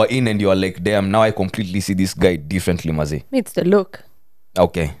you were in and you are like, damn, now I completely see this guy differently, maze. It's the look.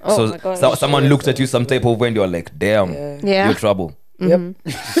 Okay, so someone looked at you some type of way and you're like, damn, you're trouble. Yep.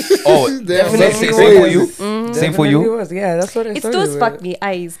 Same for you. Same for you. Yeah, that's what I It's those fuck me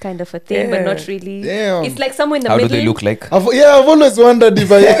eyes kind of a thing, but not really. Damn. It's like somewhere in the How middle. do they look like? I've always wondered if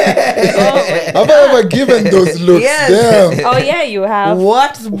have I ever given those looks. Yes. Damn. Oh yeah, you have.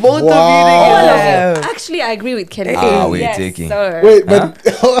 What? Both of you All of together. you. Actually, I agree with Kelly. We're taking. Sir. Wait, but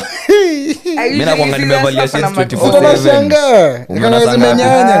Mimi nakwanga nimevalia shades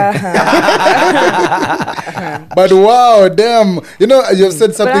 24/7. But wow, damn. You know, you've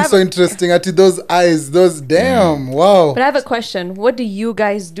said something so interesting. At those eyes, those damn, wow. But I have a question. What do you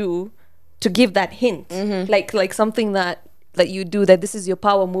guys do to give that hint? Like something that you do that this is your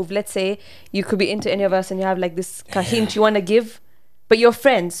power move. Let's say you could be into any of us and you have like this hint you want to give, but you're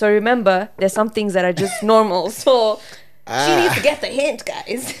friends. So remember, there's some things that are just normal. So she needs to get the hint,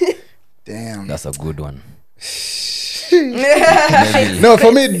 guys. Damn. That's a good one. No,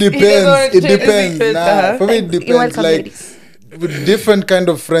 for me it depends. It depends. Nah, for me it depends. Like with different kind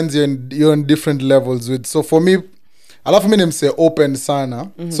of friends you're on different levels with. So for me, alafu mi nimse open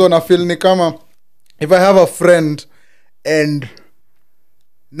sana. So na feel ni kama if I have a friend and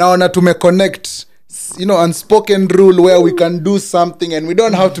now na tume connect, you know, unspoken rule where we can do something and we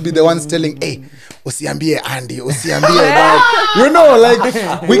don't have to be the ones telling, hey, usiambie Andy, usiambie that. You know, like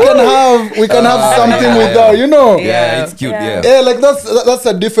we can have something without, you know. Yeah, it's cute. Yeah. Yeah, like that's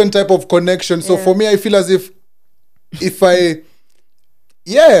a different type of connection. So for me, I feel as if it's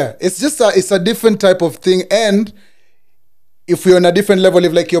a different type of thing. And if we're on a different level,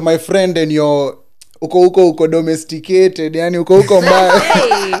 if like you're my friend and you're uko domesticated, yani uko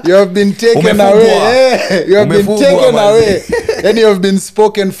mbaya, you have been taken away. You have been taken away. And you have been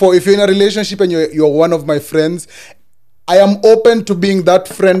spoken for. If you're in a relationship and you're one of my friends, I am open to being that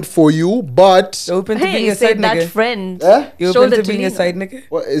friend for you, but you're open to being a side nigga. That friend. You're open to being a side nigga.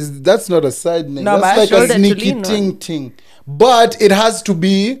 That's not a side nigga. No, that's like a sneaky thing. But it has to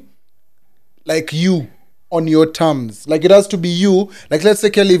be like you on your terms. Like it has to be you. Like let's say,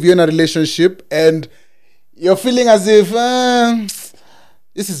 Kelly, if you're in a relationship and you're feeling as if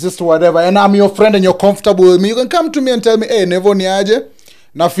this is just whatever, and I'm your friend and you're comfortable with me, you can come to me and tell me, hey, nevo ni aje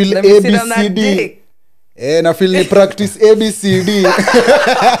na feel ABCD. Na feel ni practice ABCD.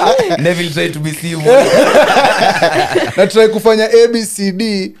 Neville try to be civil. Na try kufanya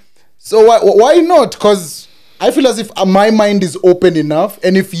ABCD. So why not? Because I feel as if my mind is open enough,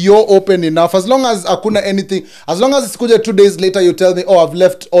 and if you're open enough, as long as akuna anything, as long as it's kuja 2 days later, you tell me, oh, I've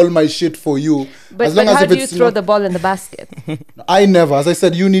left all my shit for you. But how do you throw the ball in the basket? I never. As I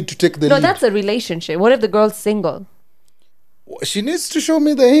said, you need to take the lead. No, that's a relationship. What if the girl's single? She needs to show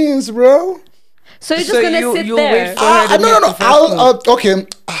me the hints, bro. So you're just gonna sit there? No. Okay.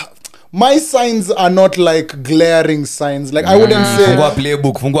 My signs are not like glaring signs. Like I wouldn't say fungua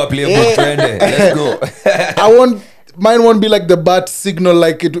playbook twende. Let's go. Mine won't be like the bat signal,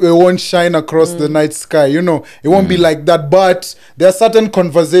 like it won't shine across the night sky, you know. It won't be like that. But there are certain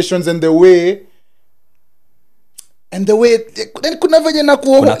conversations and the way kuna venye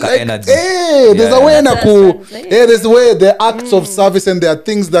naku like, there's a way naku there's a way, the acts of service, and there are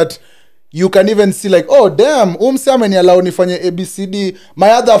things that you can even see like, oh damn, umsame allow nifanye ABCD. My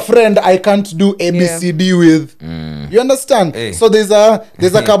other friend I can't do ABCD with. You understand? Hey. So there's a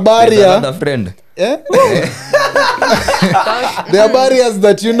kabaria. There's another friend. Yeah? There are barriers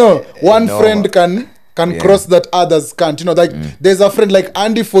that, you know, one friend can cross that others can't. You know, like there's a friend like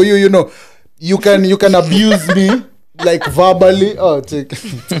Andy for you, you know, you can abuse me like verbally. Oh, take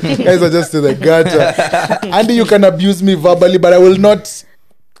guys are just to the gutter. Andy, you can abuse me verbally, but I will not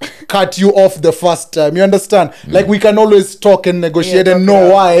cut you off the first time. You understand? Like we can always talk and negotiate and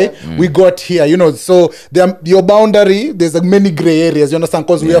know why we got here, you know. So your boundary, there's many gray areas, you understand,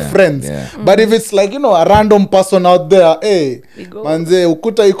 because we are friends. But if it's like, you know, a random person out there, hey manze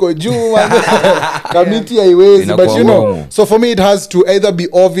ukuta iko juu kamiti haiwezi, but you know, so for me it has to either be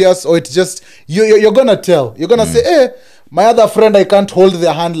obvious or it's just you're gonna tell, you're gonna say, hey, my other friend, I can't hold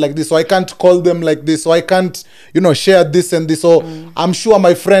their hand like this, or I can't call them like this, or I can't, you know, share this and this, or I'm sure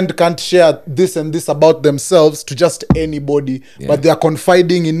my friend can't share this and this about themselves to just anybody, but they are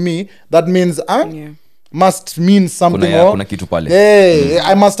confiding in me. That means must mean something. Kuna kitu pale. Hey,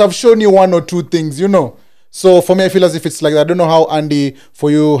 I must have shown you one or two things, you know. So for me, I feel as if it's like that. I don't know how, Andy, for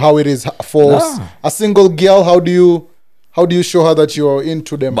you, how it is for a single girl. How do you show her that you're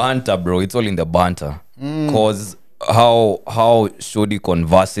into them? Banter, bro. It's all in the banter. Cause how Shodi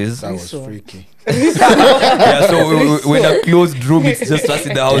converses. That was freaky. Yeah, so we're in a closed room. It's just us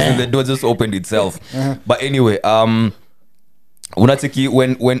in the house, and the door just opened itself. But anyway, unatiki,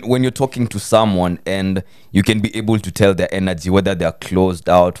 when you're talking to someone and you can be able to tell their energy, whether they're closed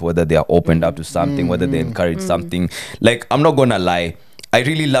out, whether they are opened up to something, whether they encourage something. Like, I'm not gonna lie, I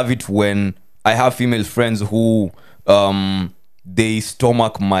really love it when I have female friends who they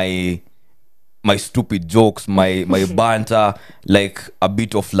stomach my stupid jokes, my banter, like a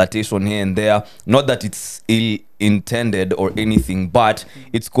bit of flirtation here and there. Not that it's ill-intended or anything, but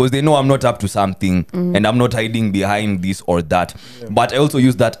it's because they know I'm not up to something and I'm not hiding behind this or that. But I also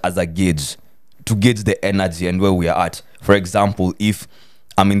use that as a gauge to gauge the energy and where we are at. For example, if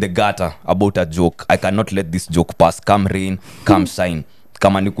I'm in the gutter about a joke, I cannot let this joke pass. Come rain, come shine.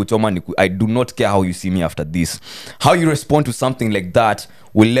 I do not care how you see me after this. How you respond to something like that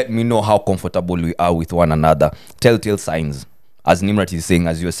will let me know how comfortable we are with one another. Telltale signs, as Nimrat is saying,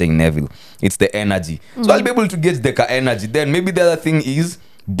 as you're saying, Neville, it's the energy. So I'll be able to get the energy. Then maybe the other thing is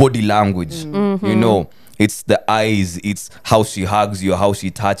body language. You know, It's the eyes. It's how she hugs you, how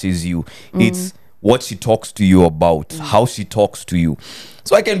she touches you. It's what she talks to you about, how she talks to you.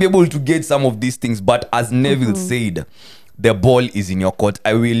 So I can be able to get some of these things. But as Neville said, the ball is in your court.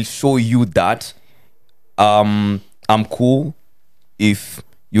 I will show you that. I'm cool if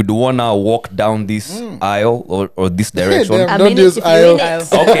you'd wanna walk down this aisle or this direction. Don't use aisle.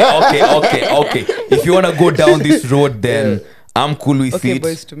 Okay. If you wanna go down this road, then I'm cool with Okay, it.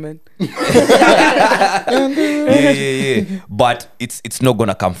 boys to men. Yeah. But it's not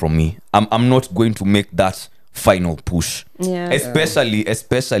gonna come from me. I'm not going to make that final push. Yeah.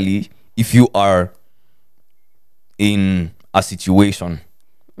 Especially if you are in a situation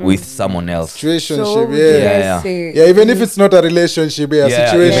with someone else. Situationship, Yeah. Yeah, even if it's not a relationship,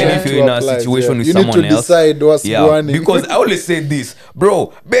 situation. Even if you're in a situation with you someone need to else, decide what's going. because I always say this,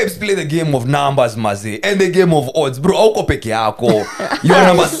 bro. Babes play the game of numbers, maze, and the game of odds, bro. Auko peke yako. You're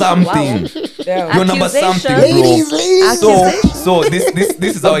number something. You're number something, bro. So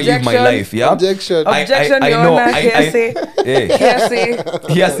this is how I live my life. Yeah. Objection. Objection, Your Honor. Hearsay.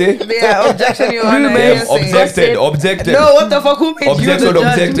 Hearsay. Yeah, objection, Your Honor. Objected. No, what the fuck? Who made you the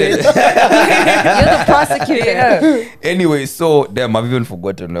judge? You're the prosecutor. Yeah. Anyway, so damn, I've even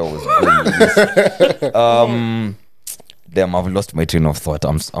forgotten where I was going with this. Damn, I've lost my train of thought.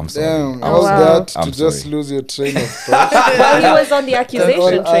 I'm sorry. Damn, how's that I'm to just sorry. lose your train of thought? Well, he was on the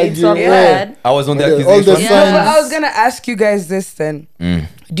accusation train, so I'm argue. glad. I was on the All accusation. the No, signs. but I was gonna ask you guys this then.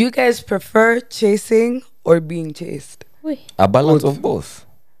 Do you guys prefer chasing or being chased? A balance of both.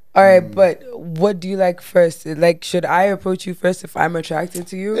 All right, but what do you like first? Like, should I approach you first if I'm attracted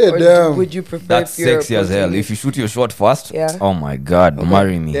to you, Yeah, or damn. would you prefer? That's if you're sexy as hell. approaching me? If you shoot your shot first, Yeah. oh my God,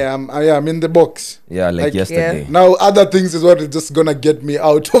 marry me. Yeah, I'm in the box. Yeah, like yesterday. Now other things is what is just gonna get me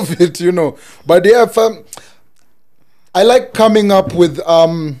out of it, you know. But yeah, I like coming up with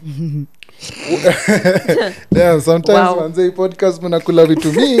yeah, sometimes manze podcast mnakula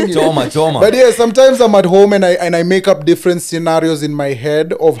vitu mingi. Choma. But yeah, sometimes I'm at home and I make up different scenarios in my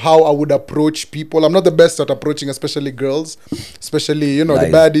head of how I would approach people. I'm not the best at approaching, especially girls, especially, you know,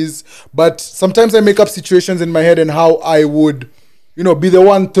 Nice. the baddies. But sometimes I make up situations in my head and how I would, you know, be the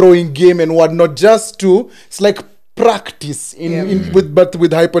one throwing game and whatnot, just to, it's like practice but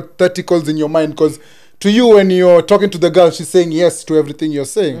with hypotheticals in your mind, because to you, when you're talking to the girl, she's saying yes to everything you're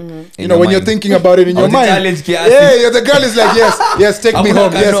saying. You know, when you're thinking about it in your mind, the girl is like, yes, take me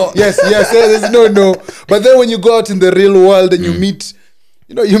home, yes, there's no. But then when you go out in the real world and you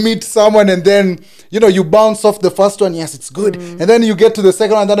meet someone, and then, you know, you bounce off the first one, yes, it's good, and then you get to the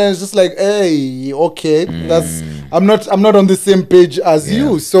second one, and then it's just like, hey, okay, I'm not on the same page as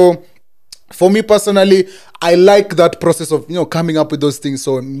you. So for me personally, I like that process of, you know, coming up with those things.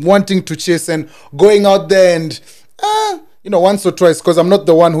 So wanting to chase and going out there and, you know, once or twice, because I'm not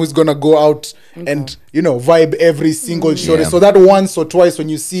the one who's going to go out and, you know, vibe every single show. So that once or twice when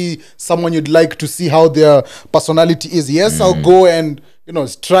you see someone you'd like to see how their personality is, yes, I'll go and, you know,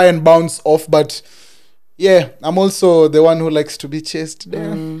 try and bounce off. But yeah, I'm also the one who likes to be chased.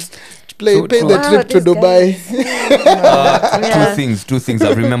 Pay the trip to Dubai. Two things.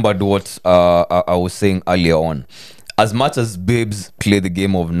 I remembered what I was saying earlier on. As much as babes play the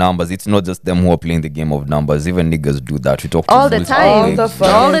game of numbers, it's not just them who are playing the game of numbers. Even niggas do that. We talk to all the time.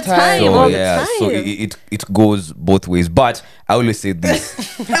 So it goes both ways. But I always say this.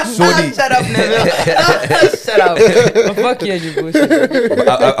 Shorty, shut up, Neville. Shut up. Oh, fuck you, you bullshit.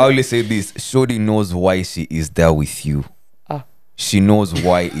 I always say this. Shorty knows why she is there with you. She knows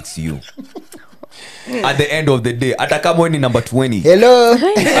why it's you. At the end of the day, Atakamoni number 20. Hello.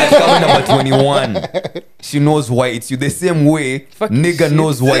 Atakamoni number 21. She knows why it's you. The same way, nigga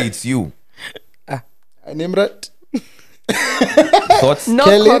knows why it's you. Nimrat. Thoughts? No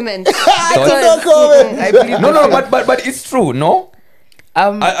Kelly? comment. No comment. No, but it's true, no?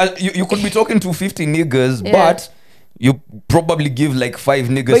 You could be talking to 50 niggas, but you probably give like 5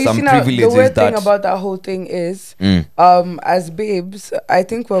 niggas some privileges. The weird thing about that whole thing is, as babes, I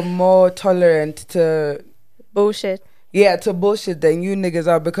think we're more tolerant to bullshit. Yeah, to bullshit than you niggas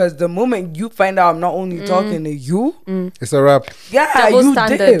are, because the moment you find out I'm not only talking to you, it's a wrap. Yeah, double you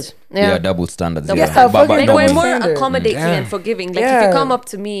standard. did. Yeah, double standards. Like we're more accommodating and forgiving. Like if you come up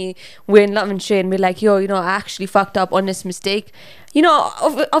to me, we're in love and shit, and we're like, yo, you know, I actually fucked up, honest mistake. You know,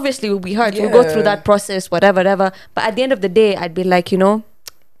 obviously we'll be hurt. We'll go through that process, whatever. But at the end of the day, I'd be like, you know,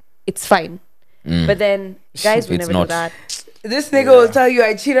 it's fine. But then Guys will It's never not. do that. This nigga will tell you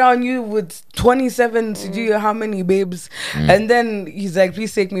I cheated on you with 27 to do you how many babes, and then he's like,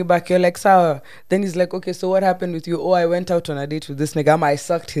 please take me back. You're like, sour. Then he's like, okay, so what happened with you? Oh, I went out on a date with this nigga. I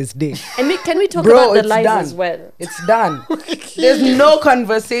sucked his dick. And can we talk Bro, about the it's lies done. as well? It's done. There's no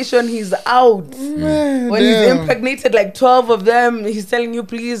conversation. He's out. When he's impregnated like 12 of them, he's telling you,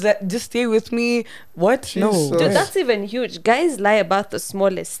 please, just stay with me. What? No. Dude, that's even huge. Guys lie about the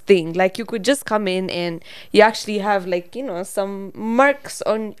smallest thing. Like, you could just come in and you actually have, like, you know, some marks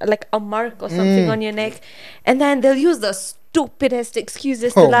on, like a mark or something on your neck, and then they'll use the stupidest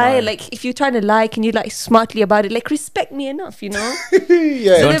excuses to lie. man. Like, if you're trying to lie, can you lie smartly about it? Like, respect me enough, you know? Yeah. Don't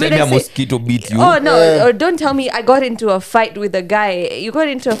So tell they me a say, mosquito beat you. oh no, or don't tell me I got into a fight with a guy. You got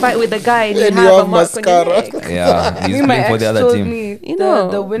into a fight with a guy and you And have, you have a mark on mascara. your neck. Yeah, he's Me, my playing for ex the other told team. me You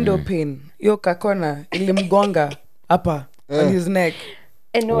know. the window pane. Yo kakona ilimgonga upper on his neck.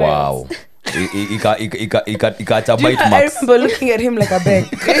 And no Wow. else. Ikacha Do you bite know, I marks. remember looking at him like a beg.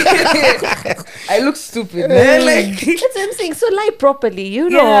 I look stupid. Man. Like, That's what I'm saying. So lie properly, you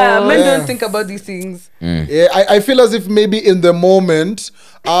know. yeah, men don't think about these things. Yeah, I feel as if maybe in the moment,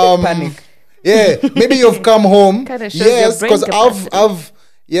 Panic. Yeah, maybe you've come home. Kinda shows your Yes, brain because capacity.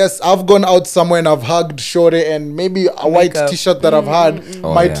 I've gone out somewhere and I've hugged Shore, and maybe a white Makeup. t-shirt that I've had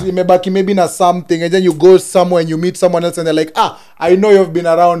Oh, might maybe na something, and then you go somewhere and you meet someone else and they're like, I know you've been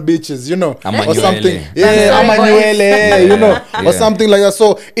around bitches, you know, or Amanuele. something. Sorry, Yeah, boys. Amanuele, you know, or something like that.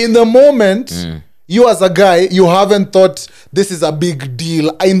 So in the moment, you as a guy, you haven't thought this is a big deal.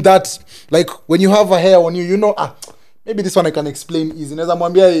 In that, like when you have a hair on you, you know, maybe this one I can explain easy. Naweza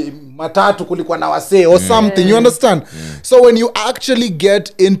mwambia matatu kulikuwa na wasee or something. You understand? So when you actually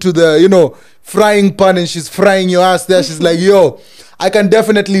get into the, you know, frying pan and she's frying your ass there, she's like, yo, I can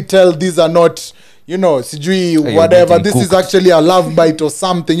definitely tell these are not, you know, sijui you're whatever. getting This is cooked. actually a love bite or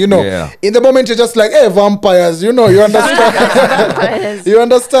something, you know. Yeah. In the moment you're just like, hey, vampires, you know, you understand? Vampires. You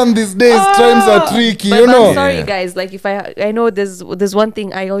understand these days, times are tricky, But you I'm know. sorry, Yeah. guys. Like, if I know there's one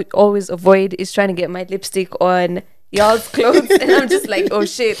thing I always avoid is trying to get my lipstick on y'all's clothes, and I'm just like, oh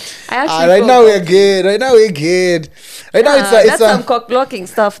shit. I actually Right feel now we're bad. good. Right now we're good. Right now That's it's some a cock blocking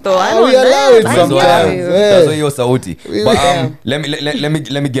stuff, though. I don't we allow know. it I sometimes. get you. Yeah. That's why you're sauti.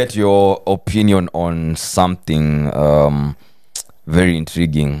 But let me get your opinion on something very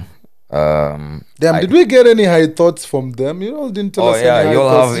intriguing. Damn, did we get any high thoughts from them? You all didn't tell Oh, us yeah, any high you all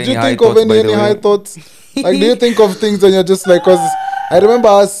thoughts. have Did any you high think of thoughts, by any the high way? thoughts? Like, do you think of things and you're just like, cause I remember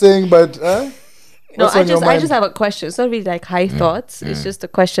us saying, but No, what's I on your just mind? have a question. It's not really like high thoughts. It's just a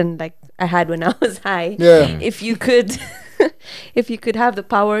question like I had when I was high. Yeah. If you could, if you could have the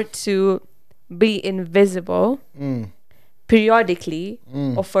power to be invisible periodically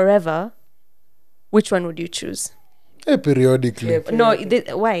or forever, which one would you choose? Periodically. No,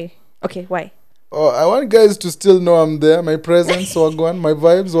 why? Okay, why? Oh, I want guys to still know I'm there. My presence wagwan, my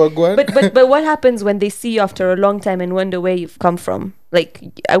vibes wagwan. But what happens when they see you after a long time and wonder where you've come from? Like,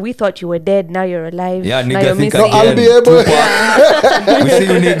 we thought you were dead, now you're alive. Yeah, now nigga, you're think missing. No, I'll be able. We see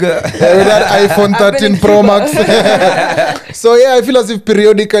you, nigga. With that iPhone 13 Pro Max. So yeah, I feel as if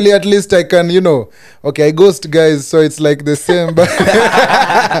periodically at least I can, you know, okay, I ghost guys, so it's like the same. But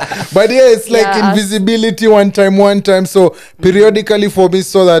yeah, it's like Yeah, invisibility one time. So periodically for me,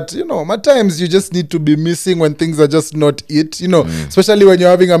 so that, you know, at times you just need to be missing when things are just not it, you know, especially when you're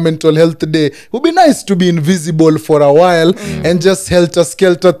having a mental health day. It would be nice to be invisible for a while and just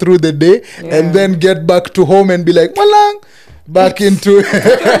helter-skelter through the day and then get back to home and be like, Malang, back into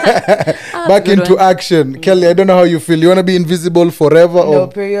back good into one. action. Kelly, I don't know how you feel. You want to be invisible forever? No, Or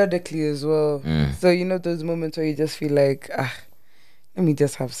periodically as well. So you know those moments where you just feel like, let me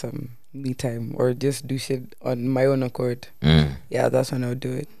just have some me time or just do shit on my own accord. Yeah, that's when I'll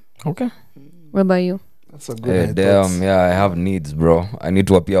do it. Okay. What about you? that's a good idea. Damn, yeah, I have needs, bro. I need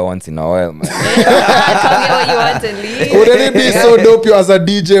to appear once in a while, man. Tell me what you want and leave. Wouldn't it be so dope you as a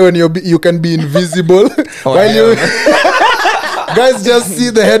DJ when you can be invisible while you guys just see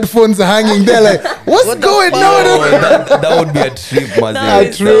the headphones hanging there like, what's going on? Oh, that would be a trip, man. A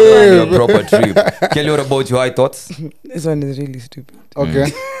That would be a proper trip. trip. Kelly, what about your high thoughts? This one is really stupid.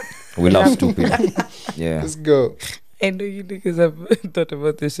 Okay, We love stupid. Yeah. let's go. I know you niggas have thought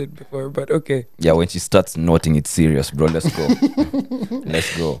about this shit before, but okay. Yeah, when she starts noting it's serious, bro. Let's go.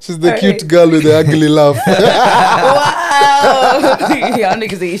 Let's go. She's the All cute right. girl with the ugly laugh. Wow! Y'all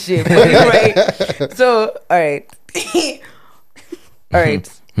niggas ain't shit. Right. So, alright. Alright.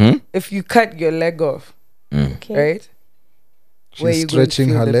 If you cut your leg off, Okay. right? Where She's you going to stretching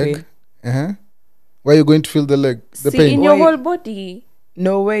feel her the leg. pain? Uh-huh. Where are you going to feel the leg? The See, pain? in your Why- whole body.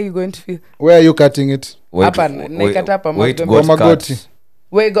 No, where you going to feel? Where are you cutting it? Hapa, nakata hapa, wait, magoti. got Magoti. cut.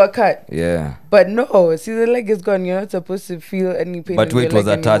 where it got cut. Yeah. But no, see, the leg is gone. You're not supposed to feel any pain. But in where your it was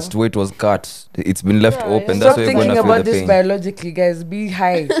leg attached, anymore. where it was cut, it's been left open. Stop That's why you're thinking gonna feel about the this pain. biologically, guys. Be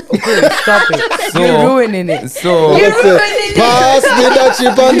high. Okay, stop it. So- You're ruining it. So You're ruining it. Pass me that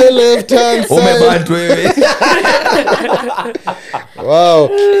chip on the left hand Oh my side. bad way. Wow.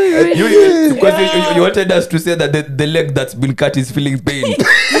 Because you wanted us to say that the leg that's been cut is feeling pain.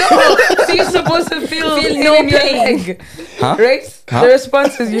 No, so you're supposed to feel pain no in your pain. leg, Huh? right? Huh? The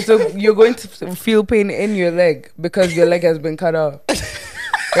response is you're going to feel pain in your leg because your leg has been cut off,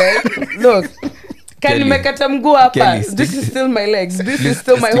 right? Look, can you Kelly. make a mguu hapa? Kelly, This stick- is still my leg. This please is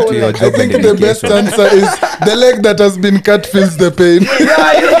still my stick whole to your leg. job. I think and the best dedication. answer is the leg that has been cut feels the pain.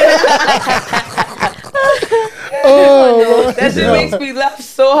 Oh, That shit makes me laugh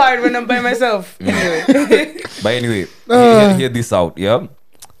so hard when I'm by myself. Anyway, But anyway, hear this out, yeah?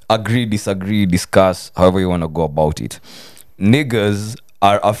 Agree, disagree, discuss, however you want to go about it. Niggas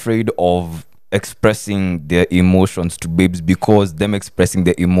are afraid of expressing their emotions to babes because them expressing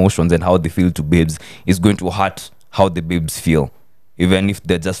their emotions and how they feel to babes is going to hurt how the babes feel, even if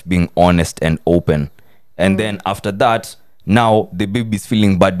they're just being honest and open. And then after that, now the babe is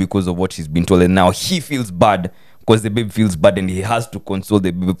feeling bad because of what she's been told, and now he feels bad because the babe feels bad, and he has to console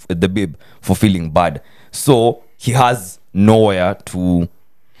the babe for feeling bad. So he has nowhere to,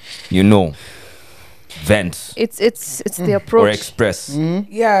 vent It's the or approach. express.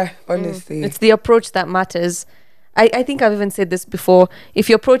 yeah, honestly, It's the approach that matters. I think I've even said this before. If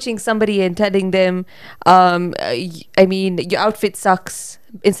you're approaching somebody and telling them, I mean, your outfit sucks,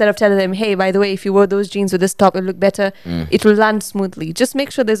 instead of telling them, hey, by the way, if you wore those jeans with this top, it'll look better, it will land smoothly. Just make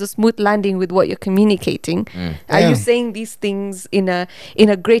sure there's a smooth landing with what you're communicating. Are you saying these things in a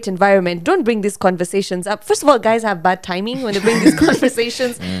great environment? Don't bring these conversations up. First of all, guys have bad timing when they bring these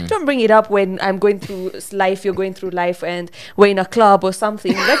conversations. Don't bring it up when I'm going through life, you're going through life, and we're in a club or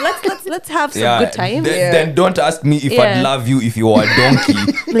something. Let's have some good time. Then don't ask me if I'd love you if you were a donkey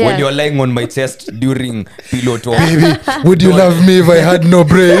when you're lying on my chest during pillow talk. baby, would you love me if I had no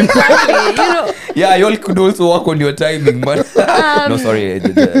brain? Exactly. Yeah, y'all could also work on your timing, but no, sorry,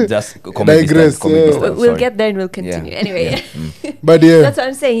 just Digress, We'll get there and we'll continue. Anyway, But yeah, that's what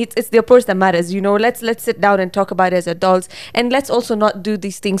I'm saying. It's the approach that matters. Let's sit down and talk about it as adults, and let's also not do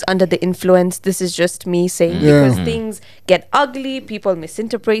these things under the influence. This is just me saying, because things get ugly. People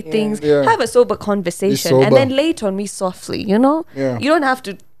misinterpret things. Yeah. Have a sober conversation, sober. and then lay it on me softly. You don't have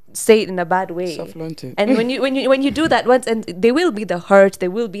to say it in a bad way. Soft-launch it. And when you do that once, and there will be the hurt, there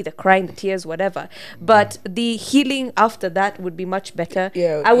will be the crying, the tears, whatever, but the healing after that would be much better.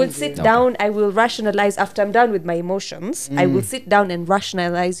 I will sit down, I will rationalize after I'm done with my emotions. I will sit down and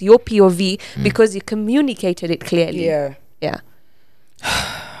rationalize your POV because you communicated it clearly. yeah.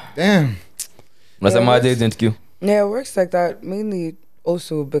 damn. Yeah, it works like that mainly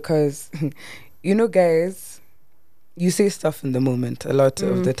also because, guys, you say stuff in the moment a lot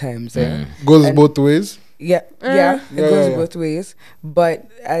of the times. Yeah, Goes both ways. it goes both ways. But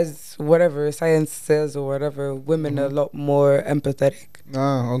as whatever science says or whatever, women are a lot more empathetic.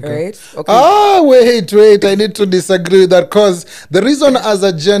 Okay. Right? Okay. Wait. I need to disagree with that because the reason as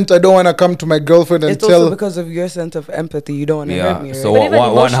a gent I don't want to come to my girlfriend and It's tell. also because of your sense of empathy. You don't want to hurt me, right? So But even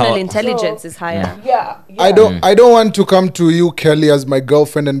one emotional how- intelligence is higher. I don't want to come to you, Kelly, as my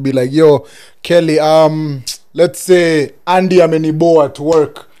girlfriend and be like, yo, Kelly, let's say Andy Amenibo at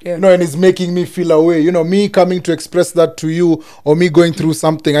work. And it's making me feel away. Me coming to express that to you or me going through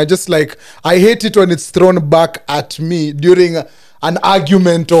something. I hate it when it's thrown back at me during an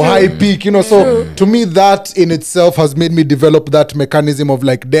argument or high peak, So to me, that in itself has made me develop that mechanism of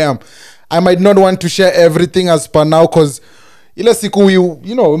like, damn, I might not want to share everything as per now because ile siku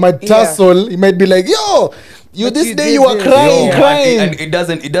we might tussle. He might be like, yo, this day you are crying. And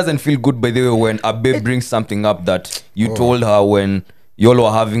it doesn't feel good, by the way, when a babe brings something up that you told her when y'all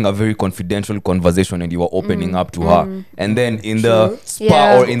were having a very confidential conversation and you were opening up to her, and then in the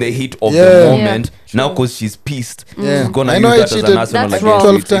spa or in the heat of the moment, now because she's pissed, she's gonna use that as an arsenal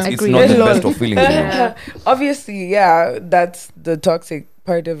against you. It's not the best of feelings. Obviously, that's the toxic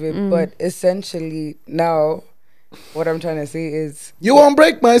part of it. But essentially, now what I'm trying to say is you won't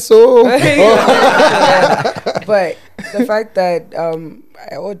break my soul. But the fact that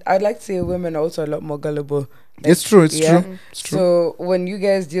I'd like to say women are also a lot more gullible. It's true. It's true. So when you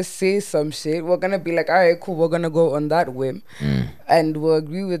guys just say some shit, we're gonna be like, all right, cool, we're gonna go on that whim, and we'll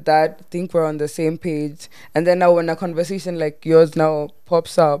agree with that. Think we're on the same page, and then now when a conversation like yours now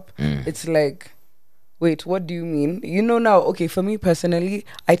pops up, it's like, wait, what do you mean? You know, now, okay, for me personally,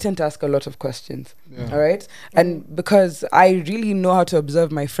 I tend to ask a lot of questions. All right. And because I really know how to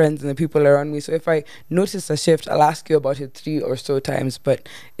observe my friends and the people around me. So if I notice a shift, I'll ask you about it 3 or so times, but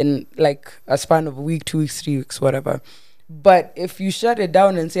in like a span of a week, 2 weeks, 3 weeks, whatever. But if you shut it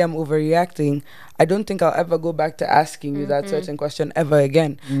down and say I'm overreacting, I don't think I'll ever go back to asking you that certain question ever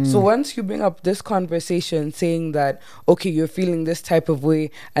again. So once you bring up this conversation saying that, okay, you're feeling this type of way,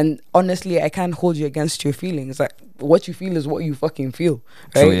 and honestly, I can't hold you against your feelings. Like, what you feel is what you fucking feel.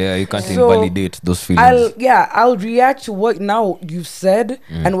 Right? So yeah, you can't invalidate those feelings. I'll react to what now you've said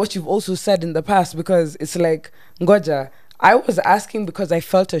and what you've also said in the past, because it's like, Ngoja, I was asking because I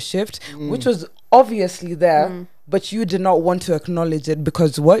felt a shift, which was obviously there, but you did not want to acknowledge it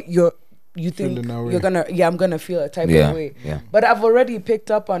because you think you're gonna I'm gonna feel a type of way. But I've already picked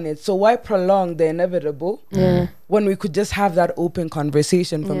up on it. So why prolong the inevitable when we could just have that open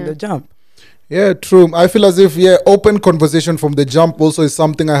conversation from the jump? Yeah, true. I feel as if open conversation from the jump also is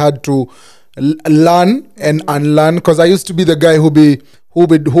something I had to learn and unlearn, because I used to be the guy who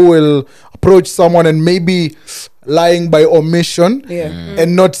will approach someone and maybe lying by omission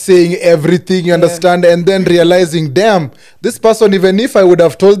and not saying everything, you understand, and then realizing, damn, this person, even if I would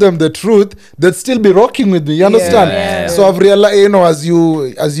have told them the truth, they'd still be rocking with me, you understand. So I've realized, you know, as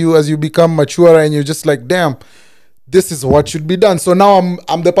you become mature and you're just like, damn, this is what should be done. So now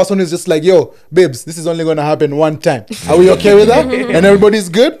I'm the person who's just like, yo, babes, this is only gonna happen one time. Are we okay with that? And everybody's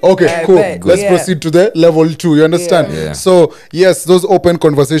good? Okay, cool. Let's proceed to the level 2. You understand? So yes, those open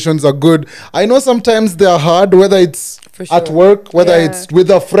conversations are good. I know sometimes they are hard, whether it's at work, whether it's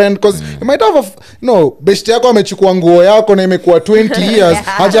with a friend, because you might have beshte yako amechukua nguo yako na imekuwa 20 years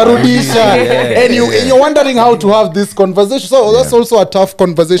hajarudisha, and you're wondering how to have this conversation. So that's also a tough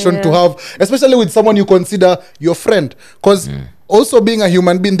conversation to have, especially with someone you consider your friend, because also being a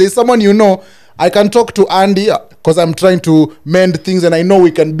human being, there's someone, you know, I can talk to Andy because I'm trying to mend things and I know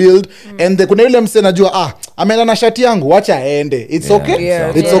we can build, and the kuna yule mse najua ameenda na shati yangu, wacha aende, it's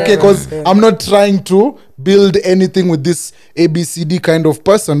okay. It's okay, because I'm not trying to build anything with this ABCD kind of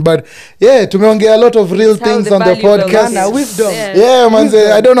person. But yeah, tumeongea a lot of real things on the podcast.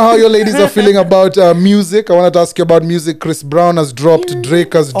 Manze, I don't know how your ladies are feeling about music. I wanted to ask you about music. Chris Brown has dropped,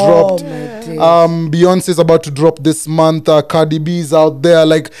 Drake has dropped, Beyonce's about to drop this month, Cardi B's out there.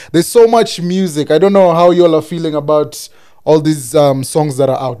 Like, there's so much music. I don't know how y'all are feeling about all these songs that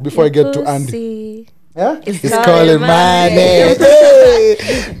are out before I get to Andy. Yeah? It's calling my name.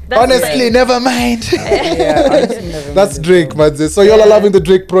 Honestly, never mind. That's Drake, man. So y'all are loving the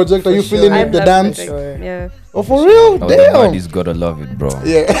Drake project. Are you feeling it, the dance? Yeah. Oh, for real? Damn. Everybody's gotta love it, bro.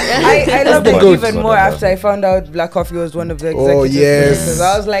 Yeah. I loved it even more after I found out Black Coffee was one of the executive producers.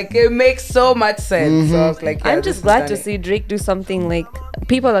 I was like, it makes so much sense. So I was like, I'm just glad to see Drake do something like,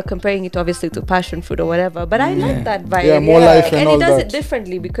 people are comparing it obviously to passion fruit or whatever, but I like that vibe. Yeah, more life and all that. And he does it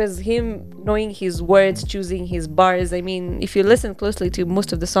differently, because him knowing his words, choosing his bars. I mean, if you listen closely to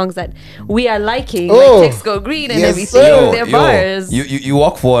most of the songs that we are liking, like Text Go Green and everything, their bars. You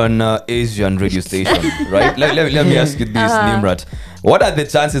work for an Asian radio station, right? Let me ask you this, Nimrat. What are the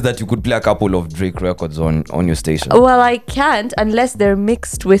chances that you could play a couple of Drake records on your station? Well, I can't unless they're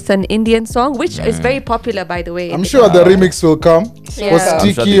mixed with an Indian song, which is very popular, by the way. I'm sure the remix will come. Or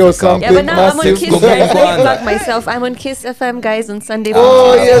Sticky or something. Yeah, but now I'm on Kiss FM. Let me plug myself. I'm on Kiss FM, guys, on Sunday.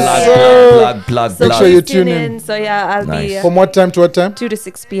 Oh, yes, sir. Plug. Make sure you tune in. So yeah, I'll be... From what time to what time? 2 to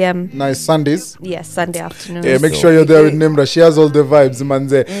 6 p.m. Nice. Sundays? Yes, Sunday afternoon. Yeah, make sure you're there with Nimra. She has all the vibes,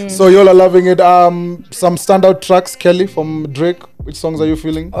 manze. So y'all are loving it. Some standout tracks, Kelly, from Drake. Which songs are you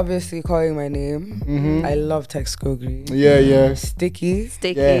feeling? Obviously, Calling My Name. I love Text Go Green. Yeah. Sticky.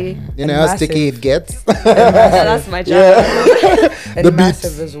 Yeah. You know how sticky it gets? That's my job. And the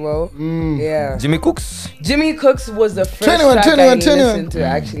Massive as well. Yeah. Jimmy Cooks was the first track I listened to,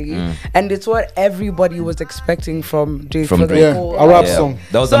 actually. And it's what everybody was expecting from Drake. A rap song.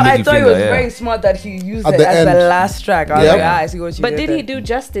 That was I thought it was very smart that he used it as the last track. I was like, I see what you did. But did he do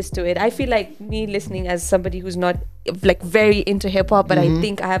justice to it? I feel like me listening as somebody who's not like very into hip-hop, but I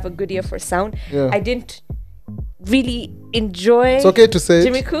think I have a good ear for sound. I didn't really enjoy. It's okay to say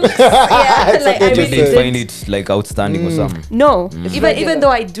Jimmy Cooks. Yeah, like, I really find it like outstanding or something. No, even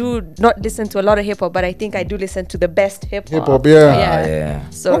though I do not listen to a lot of hip hop, but I think I do listen to the best hip hop.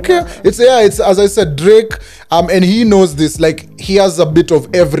 So okay, it's as I said, Drake, and he knows this. Like, he has a bit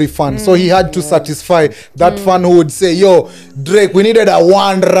of every fan, so he had to satisfy that fan who would say, "Yo, Drake, we needed a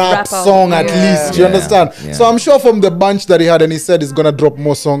one rap song at least." You understand? So I'm sure from the bunch that he had, and he said he's gonna drop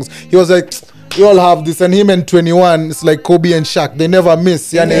more songs. He was like, you all have this, and him and 21, it's like Kobe and Shaq, they never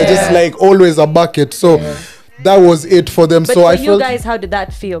miss. They're just like always a bucket. So that was it for them. But so for I you felt guys, how did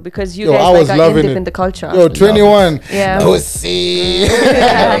that feel? Because you Yo, I guys was like are loving in deep it. in the culture. Yo, 21. Yeah. Pussy.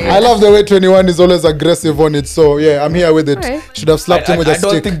 I love the way 21 is always aggressive on it. So yeah, I'm here with it. Alright. Should have slapped him with a I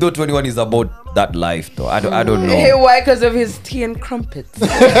don't stick. think though 21 is about that life though. I don't Hey, know. why? Because of his tea and crumpets. He's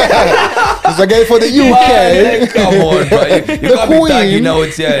a guy for the UK. Come on, bro. You can't be Queen. tagging out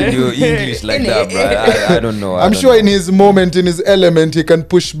here and do English like that, bro. I don't know. I'm sure in his moment, in his element, he can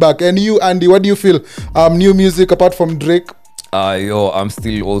push back. And you, Andy, what do you feel? New music apart from Drake? I'm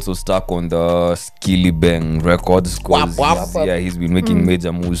still also stuck on the Skilly Bang records because he's been making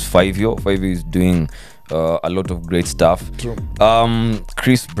major moves. 5 year is doing a lot of great stuff. True.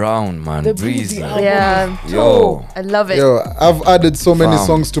 Chris Brown, man, The Breezy. Yeah. Yo. I love it. Yo, I've added so many Fam.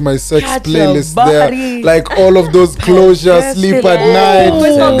 songs to my sex Catch playlist your there. body. Like all of those Closure, Yes, Sleep it at is. Night.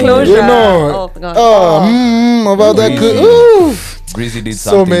 What's called Closure? You know. Oh, God. About that. Breezy. Ooh. Breezy did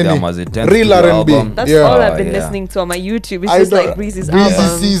So something many. that was a 10th Real studio R&B. album. That's Yeah. all I've been Yeah. listening to on my YouTube. It's I just don't- like Breezy's Breezy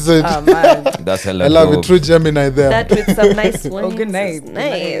album. season. Oh, man. That's hella I love it. dope. True Gemini there. That with some nice ones. Oh, good night. It's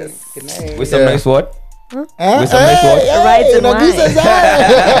nice. Good night. With some Yeah. nice what? Huh? With some nice what? Rides and you know, this wine.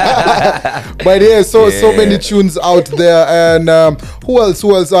 is- But yeah, so Yeah. many tunes out there. And who else?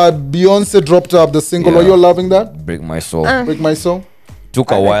 Beyonce dropped up the single. Yeah. Are you loving that? Break My Soul. Break My Soul.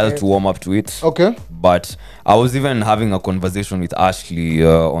 Took a while to warm up to it. Okay. But I was even having a conversation with Ashley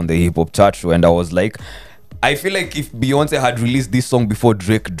on the hip hop chat show, and I was like, I feel like if Beyonce had released this song before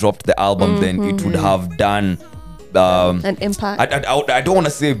Drake dropped the album, then it would have done An impact. I don't want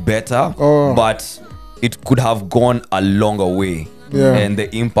to say better, Oh. but it could have gone a longer way. Yeah. And the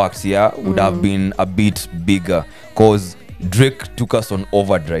impact here would have been a bit bigger because Drake took us on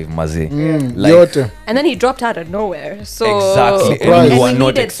overdrive, Maze. Like, Yote. And then he dropped out of nowhere. So Exactly. And we and were he not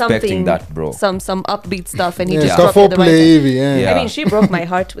needed expecting something, that, bro. Some upbeat stuff, and he Yeah, just dropped Scafo it the right play time. heavy. Yeah. Yeah. I mean, she broke my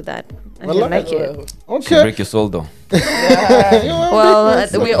heart with that. I didn't like it. She Okay. break your soul though. Well,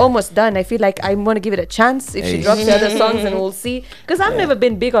 we're almost done. I feel like I want to give it a chance if she Hey. drops the other songs, and we'll see. Because I've never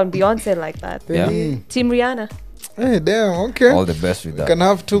been big on Beyonce like that. Yeah. Team Rihanna. Hey, damn. Okay. All the best with You that. can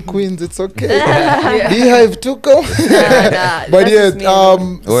have two queens. It's okay. Beehive Tuko. Nah, But that's yeah, just me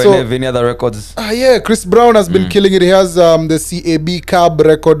alone. Any other records? yeah, Chris Brown has been killing it. He has the CAB Cab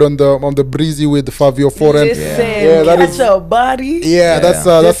record on the Breezy with Fabio Foreign. Listen, Yeah, that catch is- your body. Yeah, that's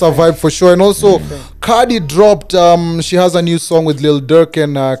a vibe for sure. And also, Cardi dropped. She has a new song with Lil Durk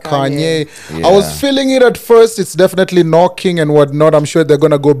and Kanye. Yeah. I was feeling it at first. It's definitely knocking and whatnot. I'm sure they're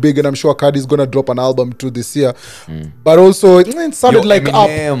gonna go big, and I'm sure Cardi's gonna drop an album too this year. But also, it sounded Yo, like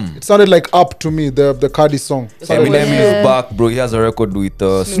Eminem. up. It sounded like up to me. The Cardi song. Sounded Eminem like- is back, bro. He has a record with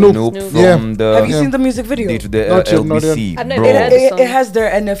Snoop. Snoop from Yeah. the Have you seen the music video? D to the Not yet, not LBC, I've never bro. heard the song. It has their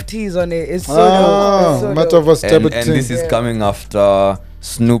NFTs on it. It's so dope. It's so dope. Metaverse And Tablet this is coming after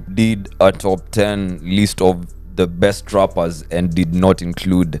Snoop did a top 10 list of the best rappers and did not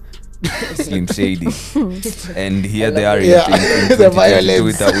include Slim Shady. And here they are in, Yeah. in The 2022 violence.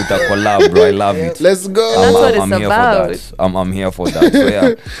 with a collab, bro. I love it. Let's go. That's what it's I'm here about. for that. I'm here for that. So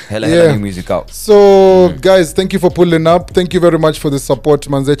yeah, hella Yeah. new music out. So, guys, thank you for pulling up. Thank you very much for the support,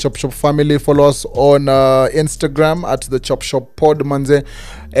 Manze Chop Shop family. Follow us on Instagram at the Chop Shop Pod, Manze.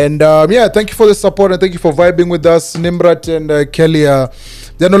 And yeah, thank you for the support and thank you for vibing with us. Nimrat and Kelly,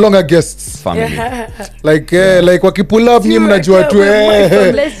 they're no longer guests. Family. Like wakipull up, ni mnajua tu.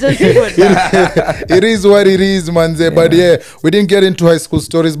 Let's just put that. It is what it is, Manze. But yeah, we didn't get into high school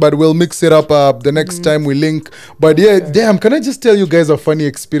stories, but we'll mix it up the next time we link. But yeah, damn, can I just tell you guys a funny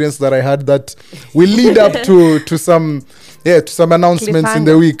experience that I had that will lead up to some announcements in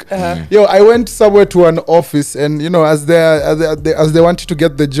the week. Yo, I went somewhere to an office, and you know, as they wanted to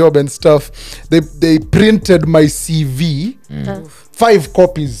get the job and stuff, they printed my CV. 5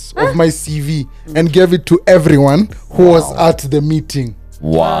 copies of my CV and gave it to everyone who was at the meeting.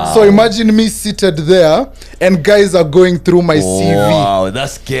 Wow. So imagine me seated there and guys are going through my CV. Wow,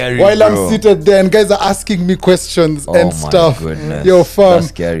 that's scary. While bro. I'm seated there and guys are asking me questions Oh and my stuff. goodness. Yo, fam. That's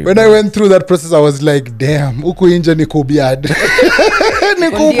scary, When bro. I went through that process, I was like, damn, huku inje niko biad.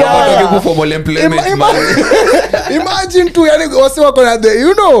 Niko Ndio. biad. Looking for more employment, man. Imagine tu, yani wasi wako na the,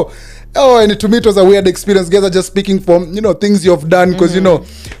 you know. Oh, and to me it was a weird experience. Guys are just speaking from, you know, things you've done because you know,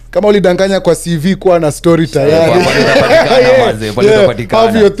 kama ulidanganya kwa CV kuwa na story tayari.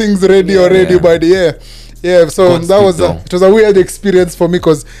 Have your things ready already, but yeah. So God that was speak, it was a weird experience for me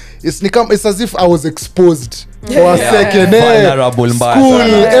because it's as if I was exposed for a second. Vulnerable mbaya School,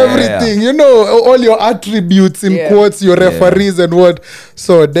 sana. everything, you know, all your attributes in quotes, your referees and what.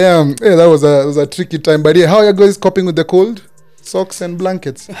 So damn, that was a tricky time. But yeah, how are you guys coping with the cold? Socks and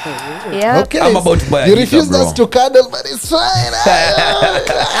blankets. Yeah. Okay. I'm about to buy a You heater, refused bro. us to cuddle, but it's fine.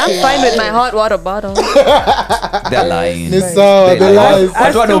 I'm fine with my hot water bottle. They're lying. Ni sawa, the lies.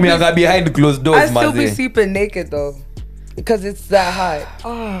 Watu wanaumianga behind closed doors, I still be maze. sleeping naked though, because it's that hot.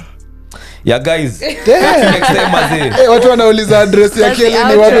 Yeah, guys. Next time, maze. Hey, watu wanauliza address ya That's the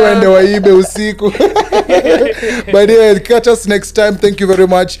Kelly ni watu outro. waende waibe usiku. But yeah, catch us next time. Thank you very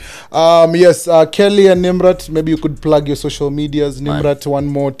much. Yes, Kelly and Nimrat, maybe you could plug your social medias. Nimrat, one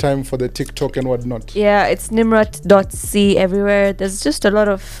more time for the TikTok and whatnot. Yeah, it's nimrat.c everywhere. There's just a lot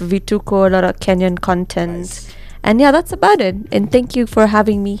of Vituko, a lot of Kenyan content. Nice. And yeah, that's about it. And thank you for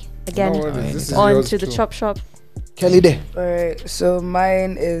having me again No worries, this is on yours to the too. Chop Shop. Kelly Day. Alright, so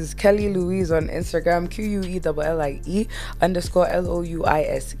mine is Kelly Louise on Instagram, QUELLIE _LOUISE.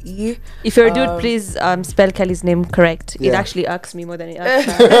 If you're a dude, please spell Kelly's name correct. It Yeah. actually irks me more than it irks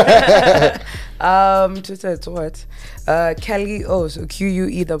her. Twitter, it's what? Kelly O, so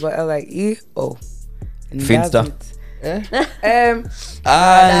QUELLIE O. And Finsta. that's it. Yeah,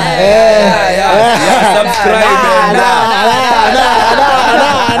 subscribe.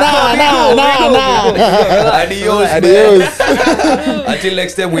 Adios. Until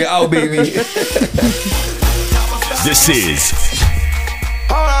next time, we're out, baby. This is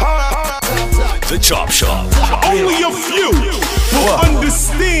The Chop Shop. Only a few will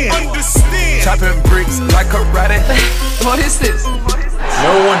understand. Chopping bricks like karate. What is this?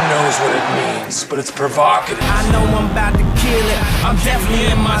 No one knows what it means, but it's provocative. I know I'm about to kill it. I'm definitely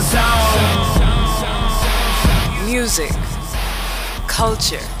in my zone. Music,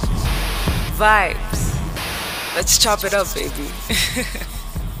 culture, vibes. Let's chop it up, baby.